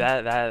agree.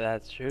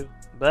 That's true.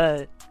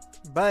 But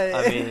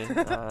I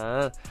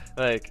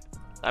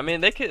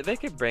mean, they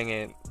could bring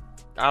in.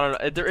 I don't know.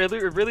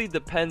 It really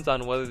depends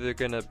on whether they're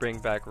gonna bring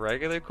back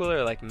regular Cooler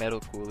or like Metal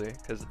Cooler.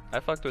 Cause I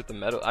fucked with the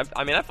Metal.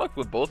 I mean, I fucked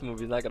with both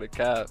movies. Not gonna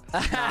cap.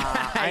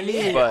 I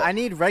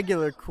need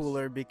regular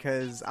Cooler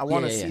because I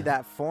want to see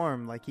that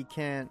form. Like he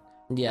can't.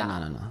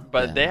 Yeah, no.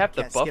 But they have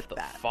to buff the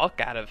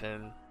fuck out of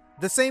him.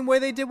 The same way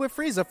they did with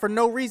Frieza for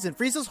no reason.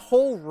 Frieza's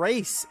whole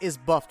race is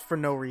buffed for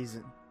no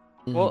reason.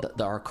 Well,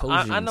 the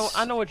Arcosians.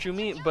 I know what you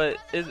mean, but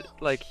is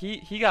like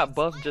he got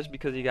buffed just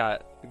because he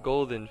got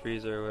Golden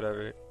Frieza or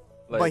whatever.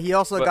 Like, but he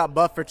also got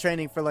buffed for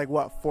training for like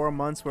 4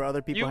 months where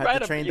other people had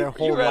to train their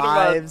whole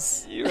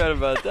lives. You read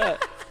about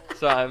that.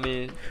 So I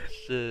mean,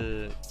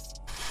 shit.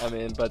 I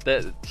mean, but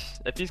that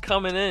if he's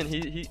coming in,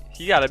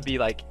 he got to be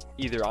like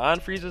either on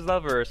Frieza's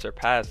level or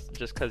surpassed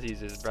just because he's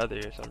his brother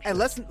or something. And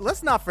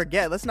let's not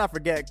forget.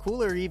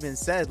 Cooler even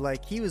said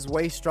like he was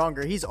way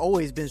stronger. He's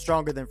always been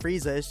stronger than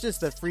Frieza. It's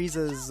just that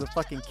Frieza's a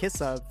fucking kiss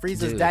up.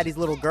 Frieza's daddy's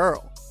little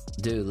girl.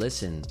 Dude,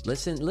 listen to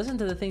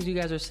the things you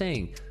guys are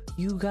saying.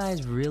 You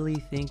guys really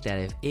think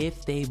that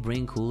if they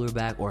bring Cooler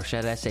back, or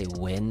should I say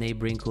when they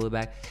bring Cooler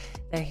back,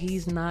 that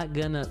he's not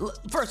gonna...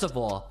 First of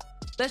all,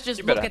 let's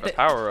just look at the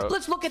power up.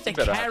 Let's look at the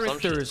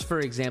characters,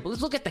 for example.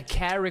 Let's look at the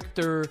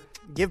character.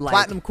 Give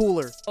Platinum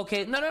Cooler.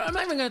 Okay, no, I'm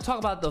not even gonna talk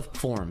about the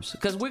forms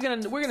because we're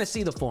gonna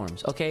see the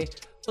forms. Okay,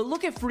 but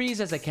look at Frieza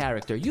as a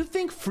character. You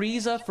think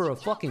Frieza for a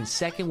fucking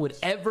second would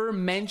ever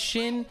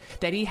mention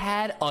that he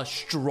had a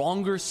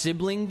stronger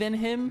sibling than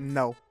him?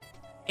 No.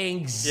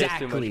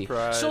 Exactly.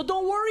 So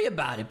don't worry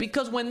about it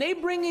because when they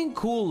bring in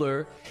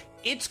Cooler,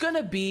 it's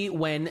gonna be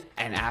when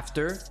and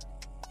after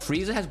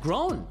Frieza has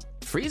grown.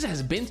 Frieza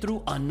has been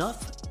through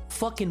enough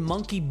fucking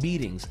monkey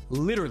beatings,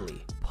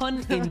 literally,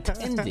 pun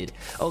intended.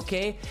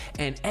 Okay,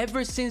 and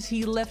ever since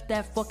he left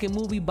that fucking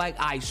movie bike,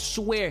 I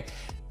swear,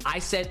 I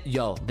said,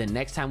 yo, the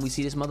next time we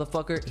see this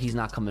motherfucker, he's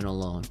not coming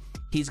alone.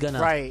 He's gonna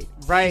right.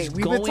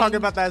 We've been talking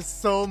about that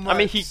so much. I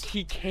mean,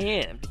 he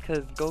can because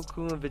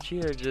Goku and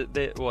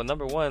Vegeta,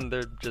 number one,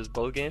 they're just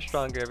both getting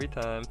stronger every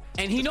time,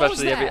 and he knows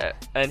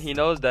that. And he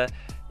knows that.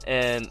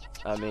 And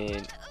I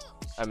mean,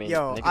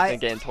 yo, niggas been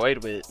getting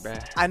toyed with,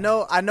 bruh. I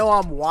know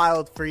I'm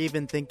wild for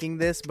even thinking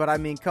this, but I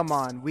mean, come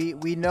on,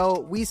 we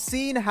know we've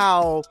seen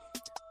how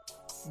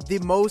the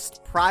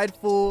most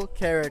prideful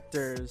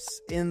characters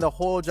in the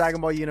whole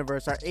Dragon Ball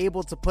universe are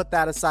able to put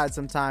that aside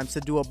sometimes to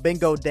do a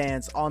bingo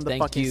dance on the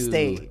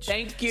stage.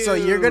 Thank you. So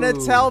you're gonna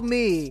tell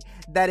me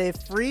that if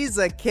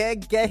Frieza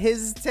can't get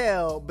his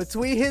tail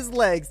between his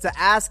legs to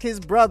ask his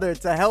brother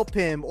to help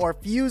him or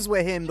fuse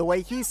with him the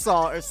way he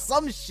saw or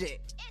some shit?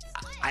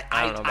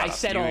 I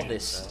said all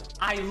this.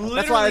 I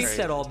literally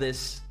said all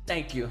this.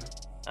 Thank you.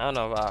 I don't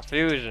know about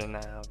fusion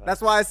now. But... That's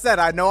why I said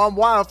I know I'm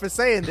wild for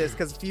saying this,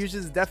 because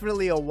fusion is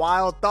definitely a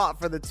wild thought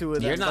for the two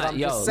of them. You're not. But I'm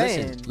just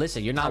saying,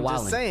 listen. You're not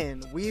wilding.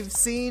 I'm just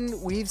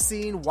saying we've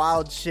seen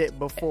wild shit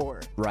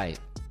before. Right.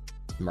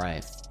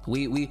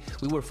 We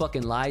were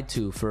fucking lied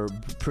to for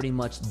pretty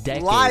much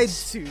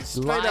decades.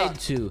 Lied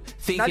to.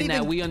 Thinking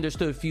that we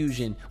understood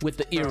fusion with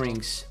the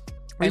earrings.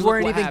 We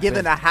weren't even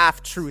given a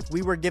half truth.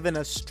 We were given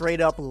a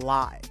straight up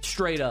lie.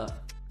 Straight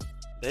up.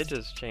 They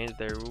just changed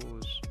their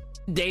rules.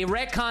 They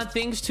retcon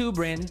things too,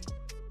 Brandon.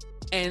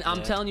 And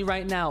I'm telling you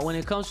right now, when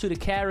it comes to the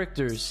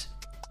characters,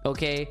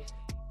 okay,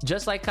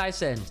 just like Kai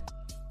said,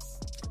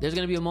 there's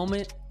gonna be a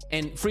moment,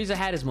 and Frieza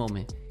had his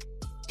moment.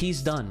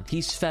 He's done.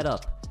 He's fed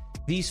up.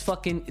 These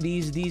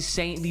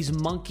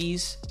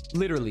monkeys,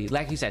 literally,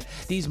 like he said,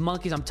 these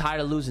monkeys, I'm tired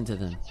of losing to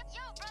them.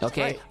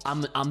 Okay,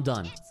 right. I'm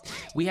done.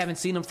 We haven't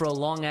seen him for a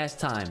long ass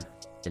time.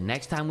 The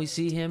next time we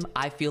see him,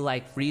 I feel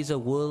like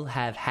Frieza will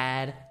have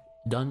had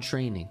done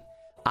training.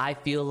 I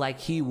feel like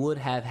he would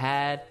have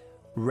had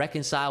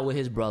reconciled with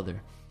his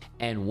brother.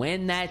 And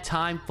when that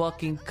time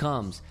fucking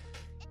comes,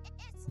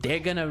 they're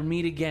gonna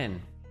meet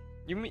again.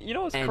 You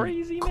know what's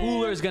crazy, man?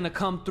 Cooler's gonna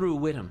come through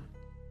with him.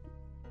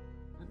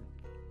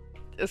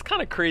 It's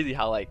kind of crazy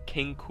how like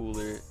King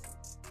Cooler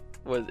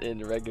was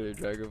in regular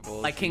Dragon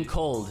Ball. Like King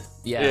Cold.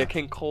 Yeah,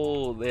 King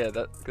Cold. Yeah,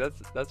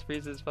 that's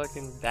Frieza's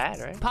fucking dad,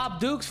 right? Pop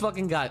Dukes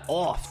fucking got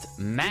offed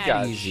mad he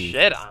got easy.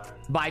 Shit on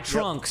by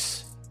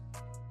Trunks.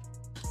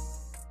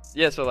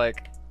 Yeah, so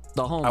like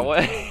the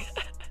homie.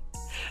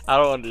 I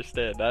don't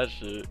understand that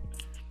shit.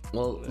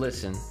 Well,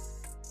 listen.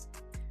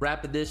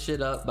 Wrapping this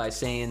shit up by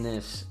saying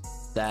this,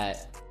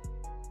 that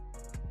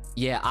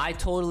yeah, I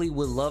totally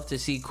would love to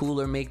see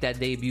Cooler make that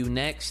debut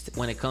next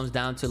when it comes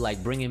down to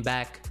like bringing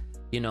back,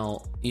 you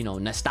know,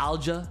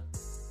 nostalgia.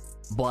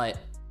 But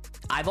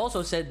I've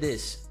also said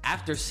this,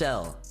 after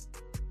Cell,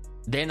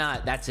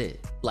 that's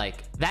it.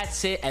 Like,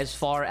 that's it as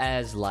far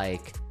as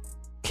like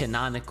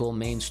canonical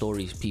main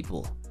stories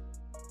people.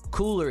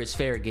 Cooler is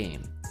fair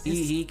game.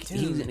 He's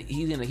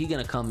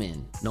gonna come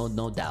in,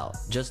 no doubt.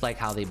 Just like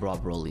how they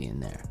brought Broly in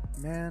there.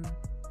 Man.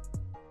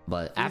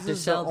 But after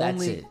Cell,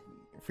 that's it.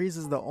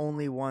 Frieza's the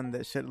only one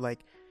that should, like,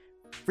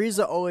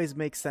 Frieza always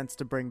makes sense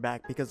to bring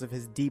back because of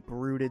his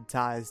deep-rooted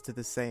ties to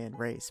the Saiyan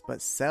race.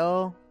 But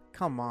Cell,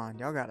 come on,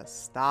 y'all gotta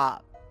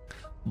stop.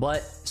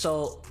 But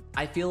so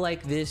I feel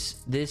like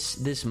this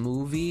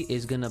movie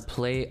is gonna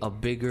play a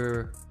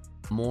bigger,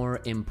 more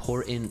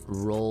important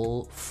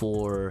role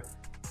for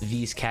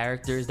these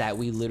characters that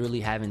we literally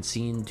haven't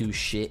seen do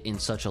shit in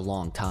such a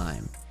long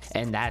time.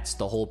 And that's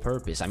the whole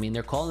purpose. I mean,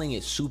 they're calling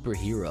it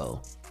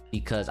superhero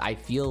because I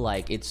feel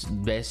like it's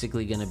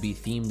basically going to be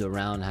themed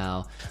around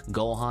how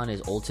Gohan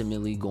is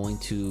ultimately going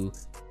to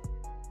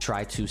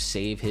try to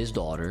save his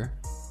daughter,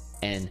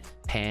 and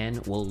Pan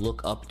will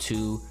look up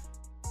to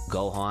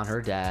Gohan,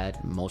 her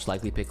dad, most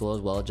likely Piccolo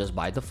as well, just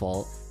by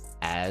default,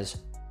 as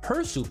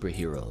her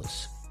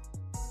superheroes.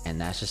 And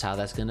that's just how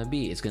that's going to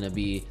be. It's going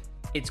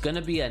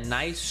to be a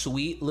nice,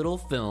 sweet little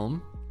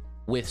film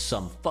with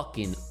some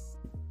fucking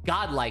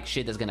godlike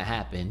shit that's going to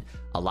happen.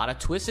 A lot of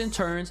twists and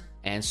turns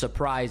and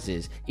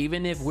surprises.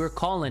 Even if we're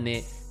calling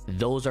it,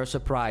 those are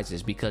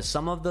surprises, because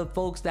some of the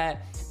folks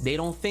that they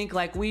don't think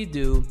like we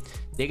do,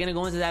 they're going to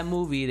go into that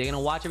movie, they're going to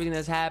watch everything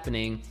that's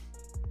happening,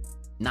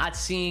 not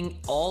seeing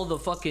all the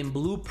fucking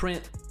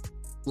blueprint,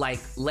 like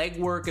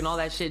legwork and all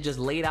that shit just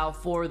laid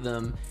out for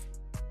them.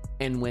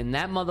 And when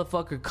that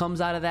motherfucker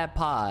comes out of that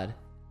pod,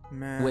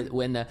 man,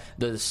 when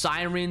the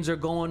sirens are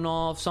going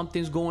off,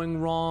 something's going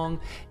wrong,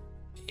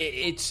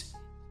 it's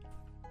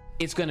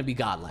gonna be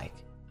godlike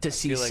to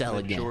see Cell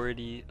again. The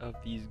majority of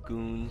these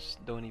goons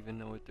don't even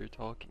know what they're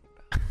talking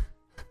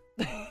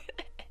about.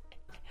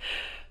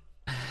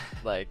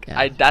 Like, yeah.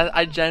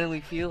 I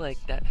genuinely feel like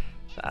that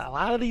a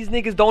lot of these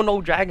niggas don't know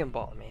Dragon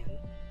Ball, man.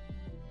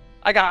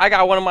 I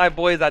got one of my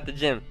boys at the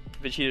gym,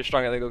 Vegeta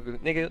stronger than Goku.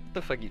 Nigga, what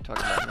the fuck you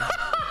talking about, man?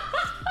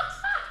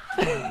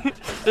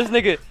 This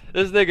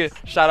nigga,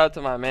 shout out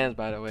to my mans,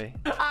 by the way.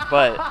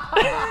 But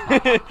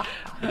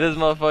this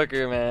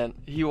motherfucker, man,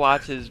 he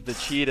watches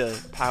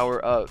Vegeta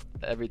power up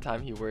every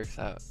time he works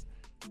out.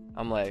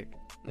 I'm like,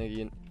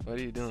 nigga, what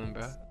are you doing,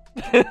 bro?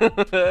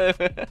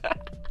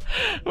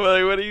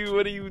 Like, what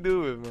are you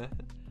doing, man?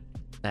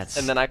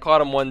 And then I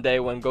caught him one day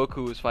when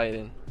Goku was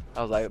fighting.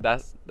 I was like,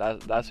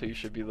 that's who you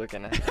should be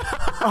looking at.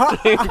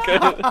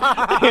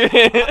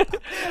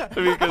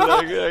 because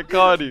I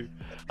caught you.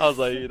 I was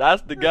like,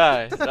 that's the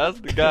guy. That's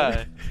the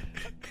guy.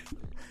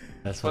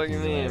 That's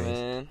fucking me,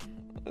 man.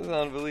 It's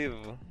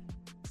unbelievable.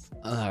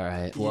 All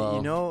right. Well,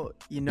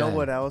 you know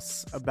what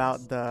else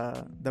about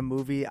the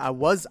movie I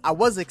was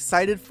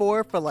excited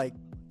for like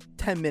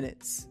 10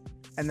 minutes,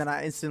 and then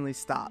I instantly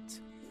stopped.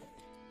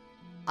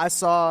 I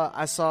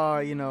saw,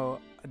 you know,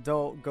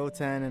 adult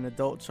Goten and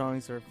adult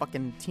Trunks, or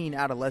fucking teen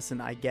adolescent,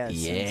 I guess.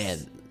 Yeah,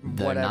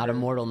 they're not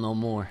immortal no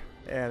more.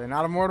 Yeah, they're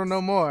not immortal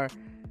no more.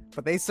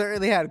 But they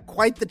certainly had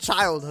quite the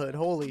childhood.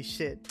 Holy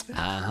shit.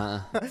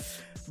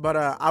 But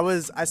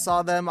I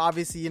saw them,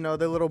 obviously, you know,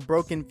 their little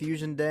broken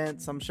fusion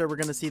dance. I'm sure we're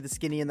gonna see the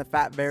skinny and the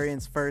fat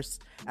variants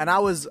first. And I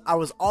was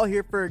all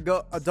here for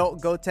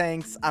adult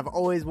Gotenks. I've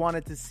always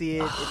wanted to see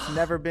it. It's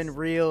never been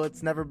real.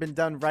 It's never been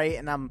done right.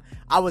 And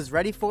I was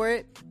ready for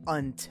it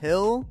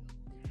until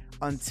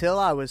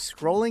I was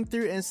scrolling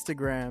through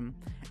Instagram,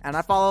 and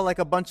I follow like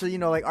a bunch of, you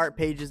know, like art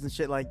pages and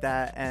shit like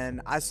that.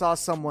 And I saw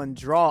someone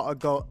draw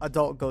adult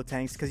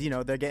Gotenks, because, you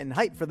know, they're getting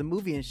hyped for the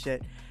movie and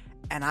shit.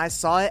 And I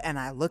saw it, and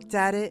I looked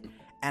at it,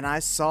 and I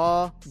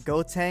saw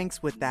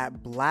Gotenks with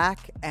that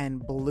black and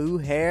blue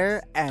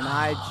hair, and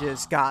I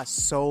just got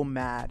so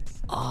mad.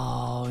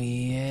 Oh,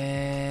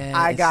 yeah.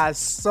 I got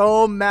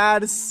so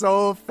mad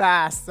so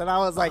fast, and I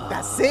was like,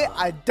 that's it?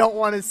 I don't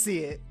want to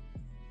see it.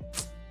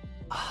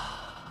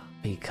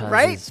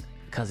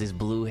 Because it's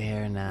blue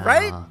hair now.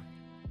 Right?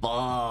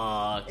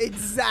 Fuck.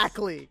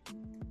 Exactly.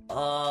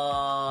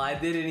 Oh, I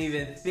didn't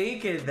even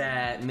think of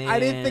that, man. I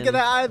didn't think of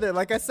that either.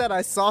 Like I said,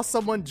 I saw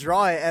someone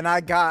draw it, and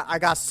I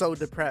got so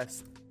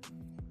depressed.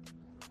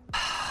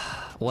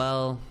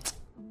 Well,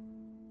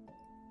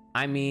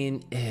 I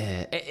mean,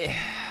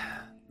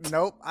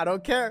 nope, I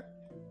don't care.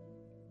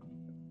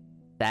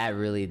 That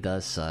really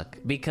does suck,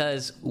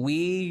 because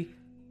we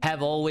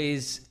have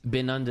always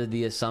been under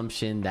the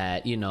assumption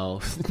that, you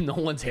know, no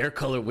one's hair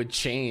color would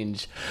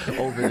change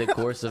over the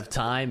course of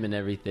time and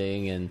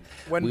everything. And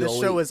when the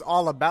show is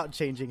all about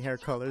changing hair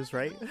colors,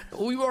 right?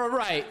 We were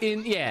right.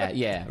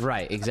 Yeah,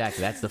 right.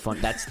 Exactly. That's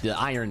the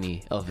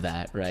irony of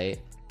that, right?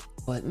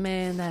 But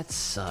man, that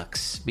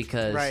sucks,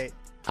 because right.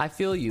 I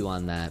feel you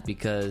on that,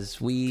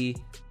 because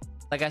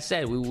like I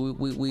said,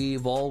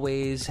 we've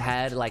always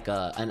had like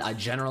a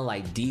general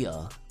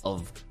idea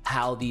of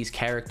how these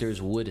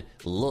characters would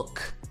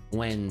look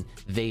when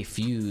they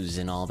fuse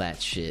and all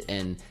that shit.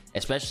 And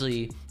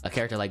especially a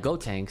character like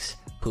Gotenks,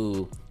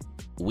 who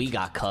we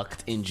got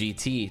cucked in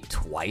GT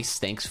twice.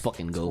 Thanks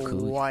fucking Goku.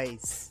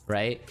 Twice.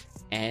 Right?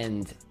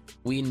 And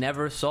we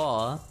never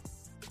saw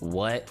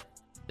what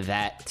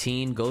that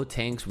teen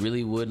Gotenks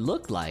really would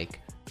look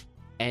like.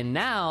 And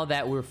now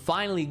that we're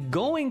finally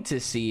going to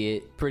see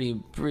it,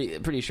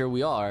 pretty sure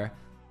we are,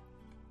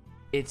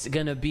 it's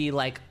gonna be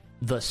like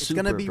the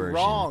super version. It's gonna be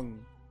wrong.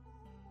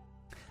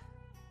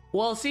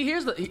 Well, see,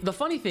 here's the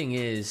funny thing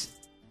is,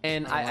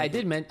 and I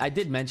did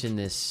mention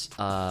this,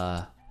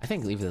 I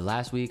think either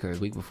last week or the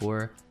week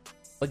before,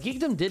 but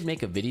Geekdom did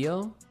make a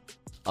video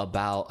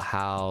about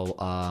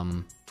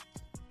how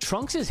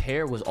Trunks'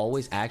 hair was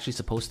always actually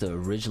supposed to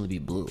originally be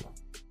blue,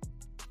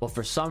 but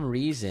for some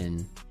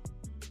reason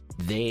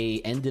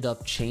they ended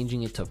up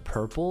changing it to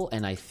purple,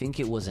 and I think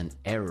it was an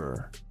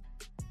error.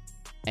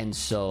 And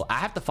so I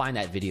have to find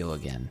that video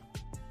again,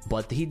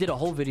 but he did a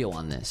whole video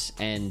on this,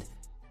 and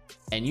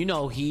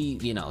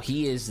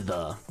he is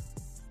the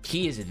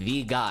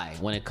guy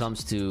when it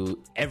comes to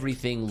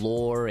everything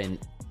lore and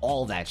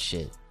all that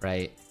shit,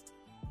 right?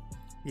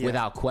 Yeah.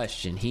 Without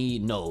question, he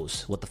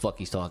knows what the fuck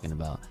he's talking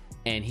about,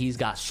 and he's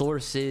got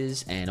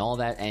sources and all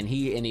that, and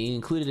he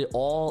included it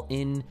all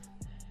in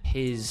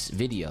his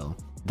video.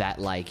 That,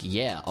 like,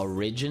 yeah,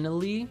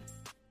 originally,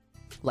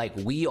 like,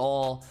 we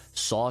all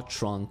saw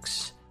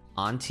Trunks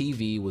on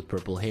TV with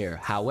purple hair.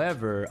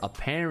 However,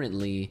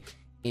 apparently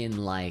in,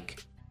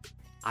 like,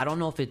 I don't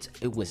know if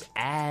it was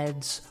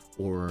ads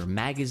or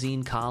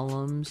magazine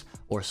columns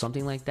or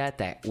something like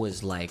that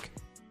was like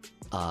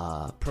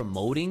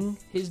promoting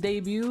his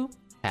debut,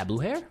 had blue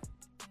hair.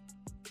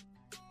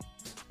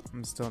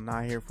 I'm still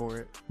not here for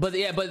it. But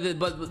yeah, but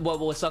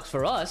what sucks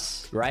for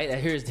us, right?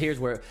 Here's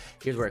where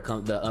it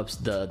comes,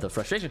 the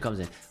frustration comes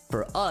in.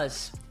 For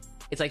us,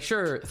 it's like,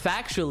 sure,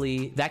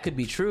 factually that could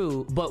be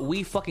true, but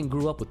we fucking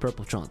grew up with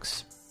purple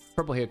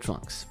hair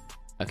Trunks.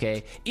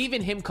 Okay,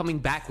 even him coming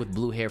back with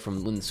blue hair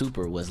from when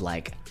Super was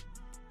like,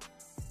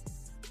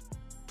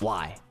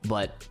 why?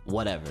 But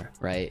whatever,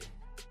 right?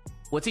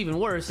 What's even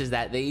worse is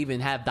that they even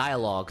have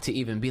dialogue to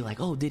even be like,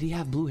 oh, did he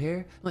have blue hair?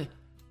 I'm like,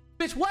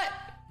 bitch, what?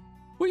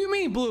 What do you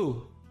mean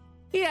blue?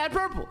 He had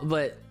purple.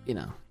 But, you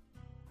know.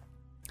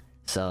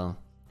 So,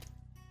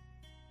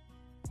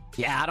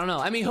 yeah, I don't know.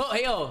 I mean,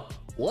 hey, yo,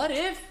 what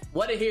if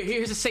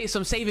here's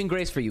some saving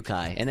grace for you,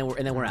 Kai, and then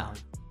we're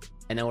out.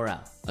 And then we're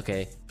out,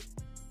 okay?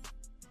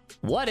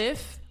 What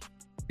if,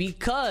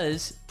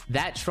 because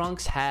that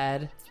Trunks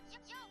had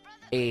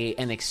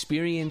an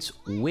experience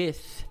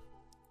with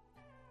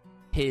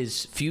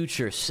his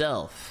future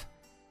self,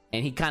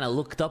 and he kind of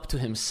looked up to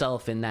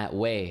himself in that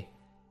way,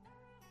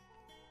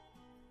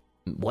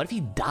 what if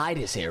he dyed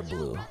his hair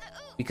blue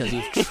because he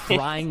was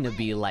trying to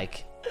be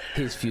like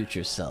his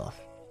future self?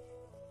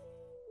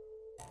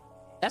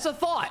 That's a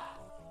thought.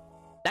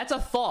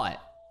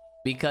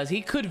 Because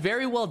he could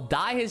very well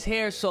dye his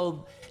hair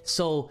so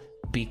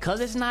because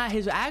it's not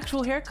his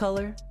actual hair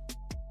color,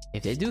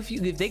 if they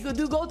could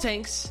do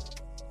Gotenks,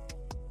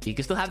 You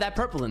can still have that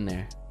purple in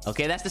there.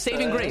 Okay, that's the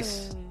saving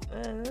grace.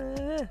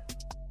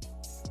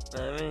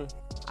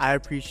 I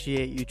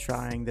appreciate you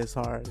trying this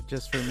hard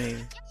just for me.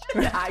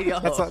 Yo.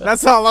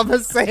 That's all I'm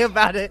gonna say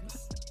about it.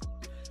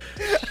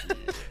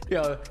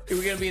 Yo,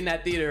 we're gonna be in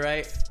that theater,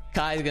 right?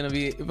 Kai's gonna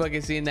be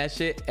fucking seeing that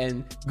shit,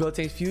 and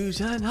Gotenks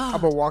fusion.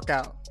 I'm gonna walk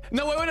out.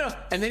 No, wait, no.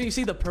 And then you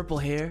see the purple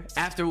hair.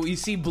 After you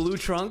see blue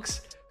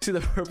trunks, see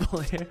the purple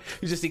hair.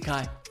 You just see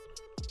Kai.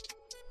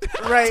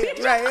 Right.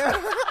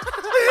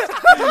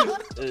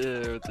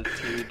 Ew, with the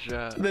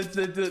teardrop.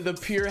 The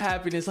pure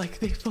happiness, like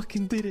they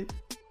fucking did it.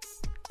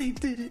 They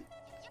did it.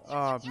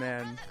 Oh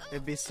man,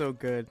 it'd be so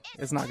good.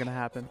 It's not gonna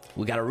happen.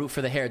 We gotta root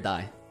for the hair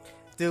dye.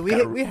 Dude,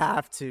 we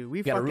have to.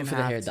 We gotta fucking root for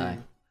the have hair to. dye.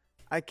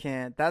 I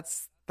can't.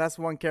 That's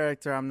one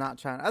character I'm not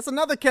trying. That's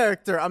another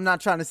character I'm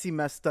not trying to see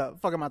messed up.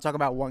 Fuck, am I talking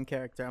about one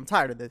character? I'm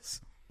tired of this.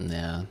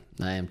 Yeah,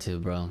 I am too,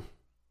 bro.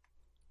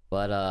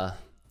 But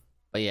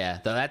yeah,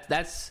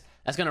 that's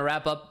gonna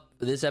wrap up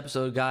this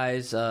episode,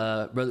 guys.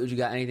 Brother, you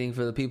got anything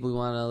for the people you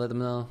want to let them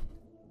know?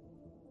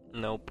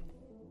 Nope.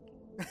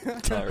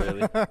 Not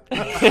really.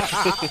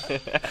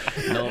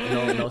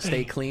 No.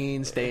 Stay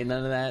clean. Stay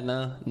none of that.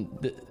 No.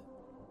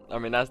 I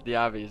mean, that's the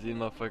obvious. These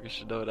motherfuckers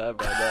should know that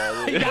by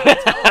now. You gotta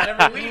tell them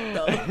every week,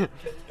 though.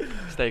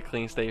 Stay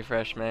clean, stay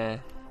fresh, man.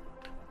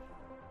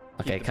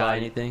 Okay, Kai,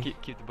 anything?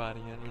 Keep the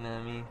body up, you know what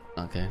I mean?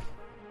 Okay.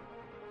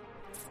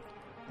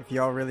 If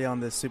y'all really on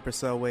this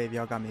Supercell wave,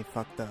 y'all got me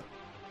fucked up.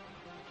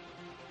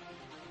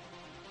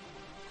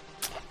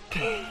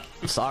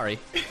 I'm sorry.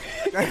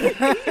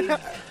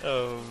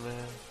 Oh,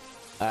 man.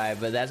 All right,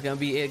 but that's going to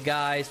be it,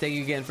 guys. Thank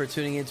you again for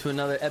tuning in to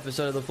another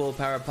episode of the Full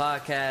Power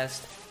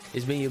Podcast.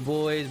 It's been your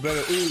boys,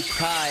 Brother Ooch,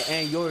 Kai,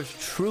 and yours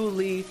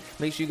truly.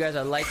 Make sure you guys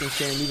are liking,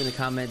 sharing, leaving a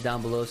comment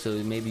down below so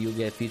maybe you'll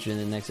get featured in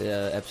the next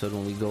episode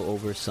when we go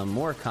over some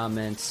more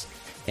comments.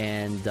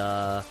 And,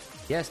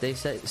 yeah, stay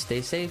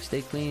safe,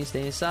 stay clean,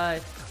 stay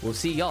inside. We'll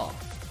see y'all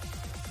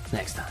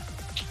next time.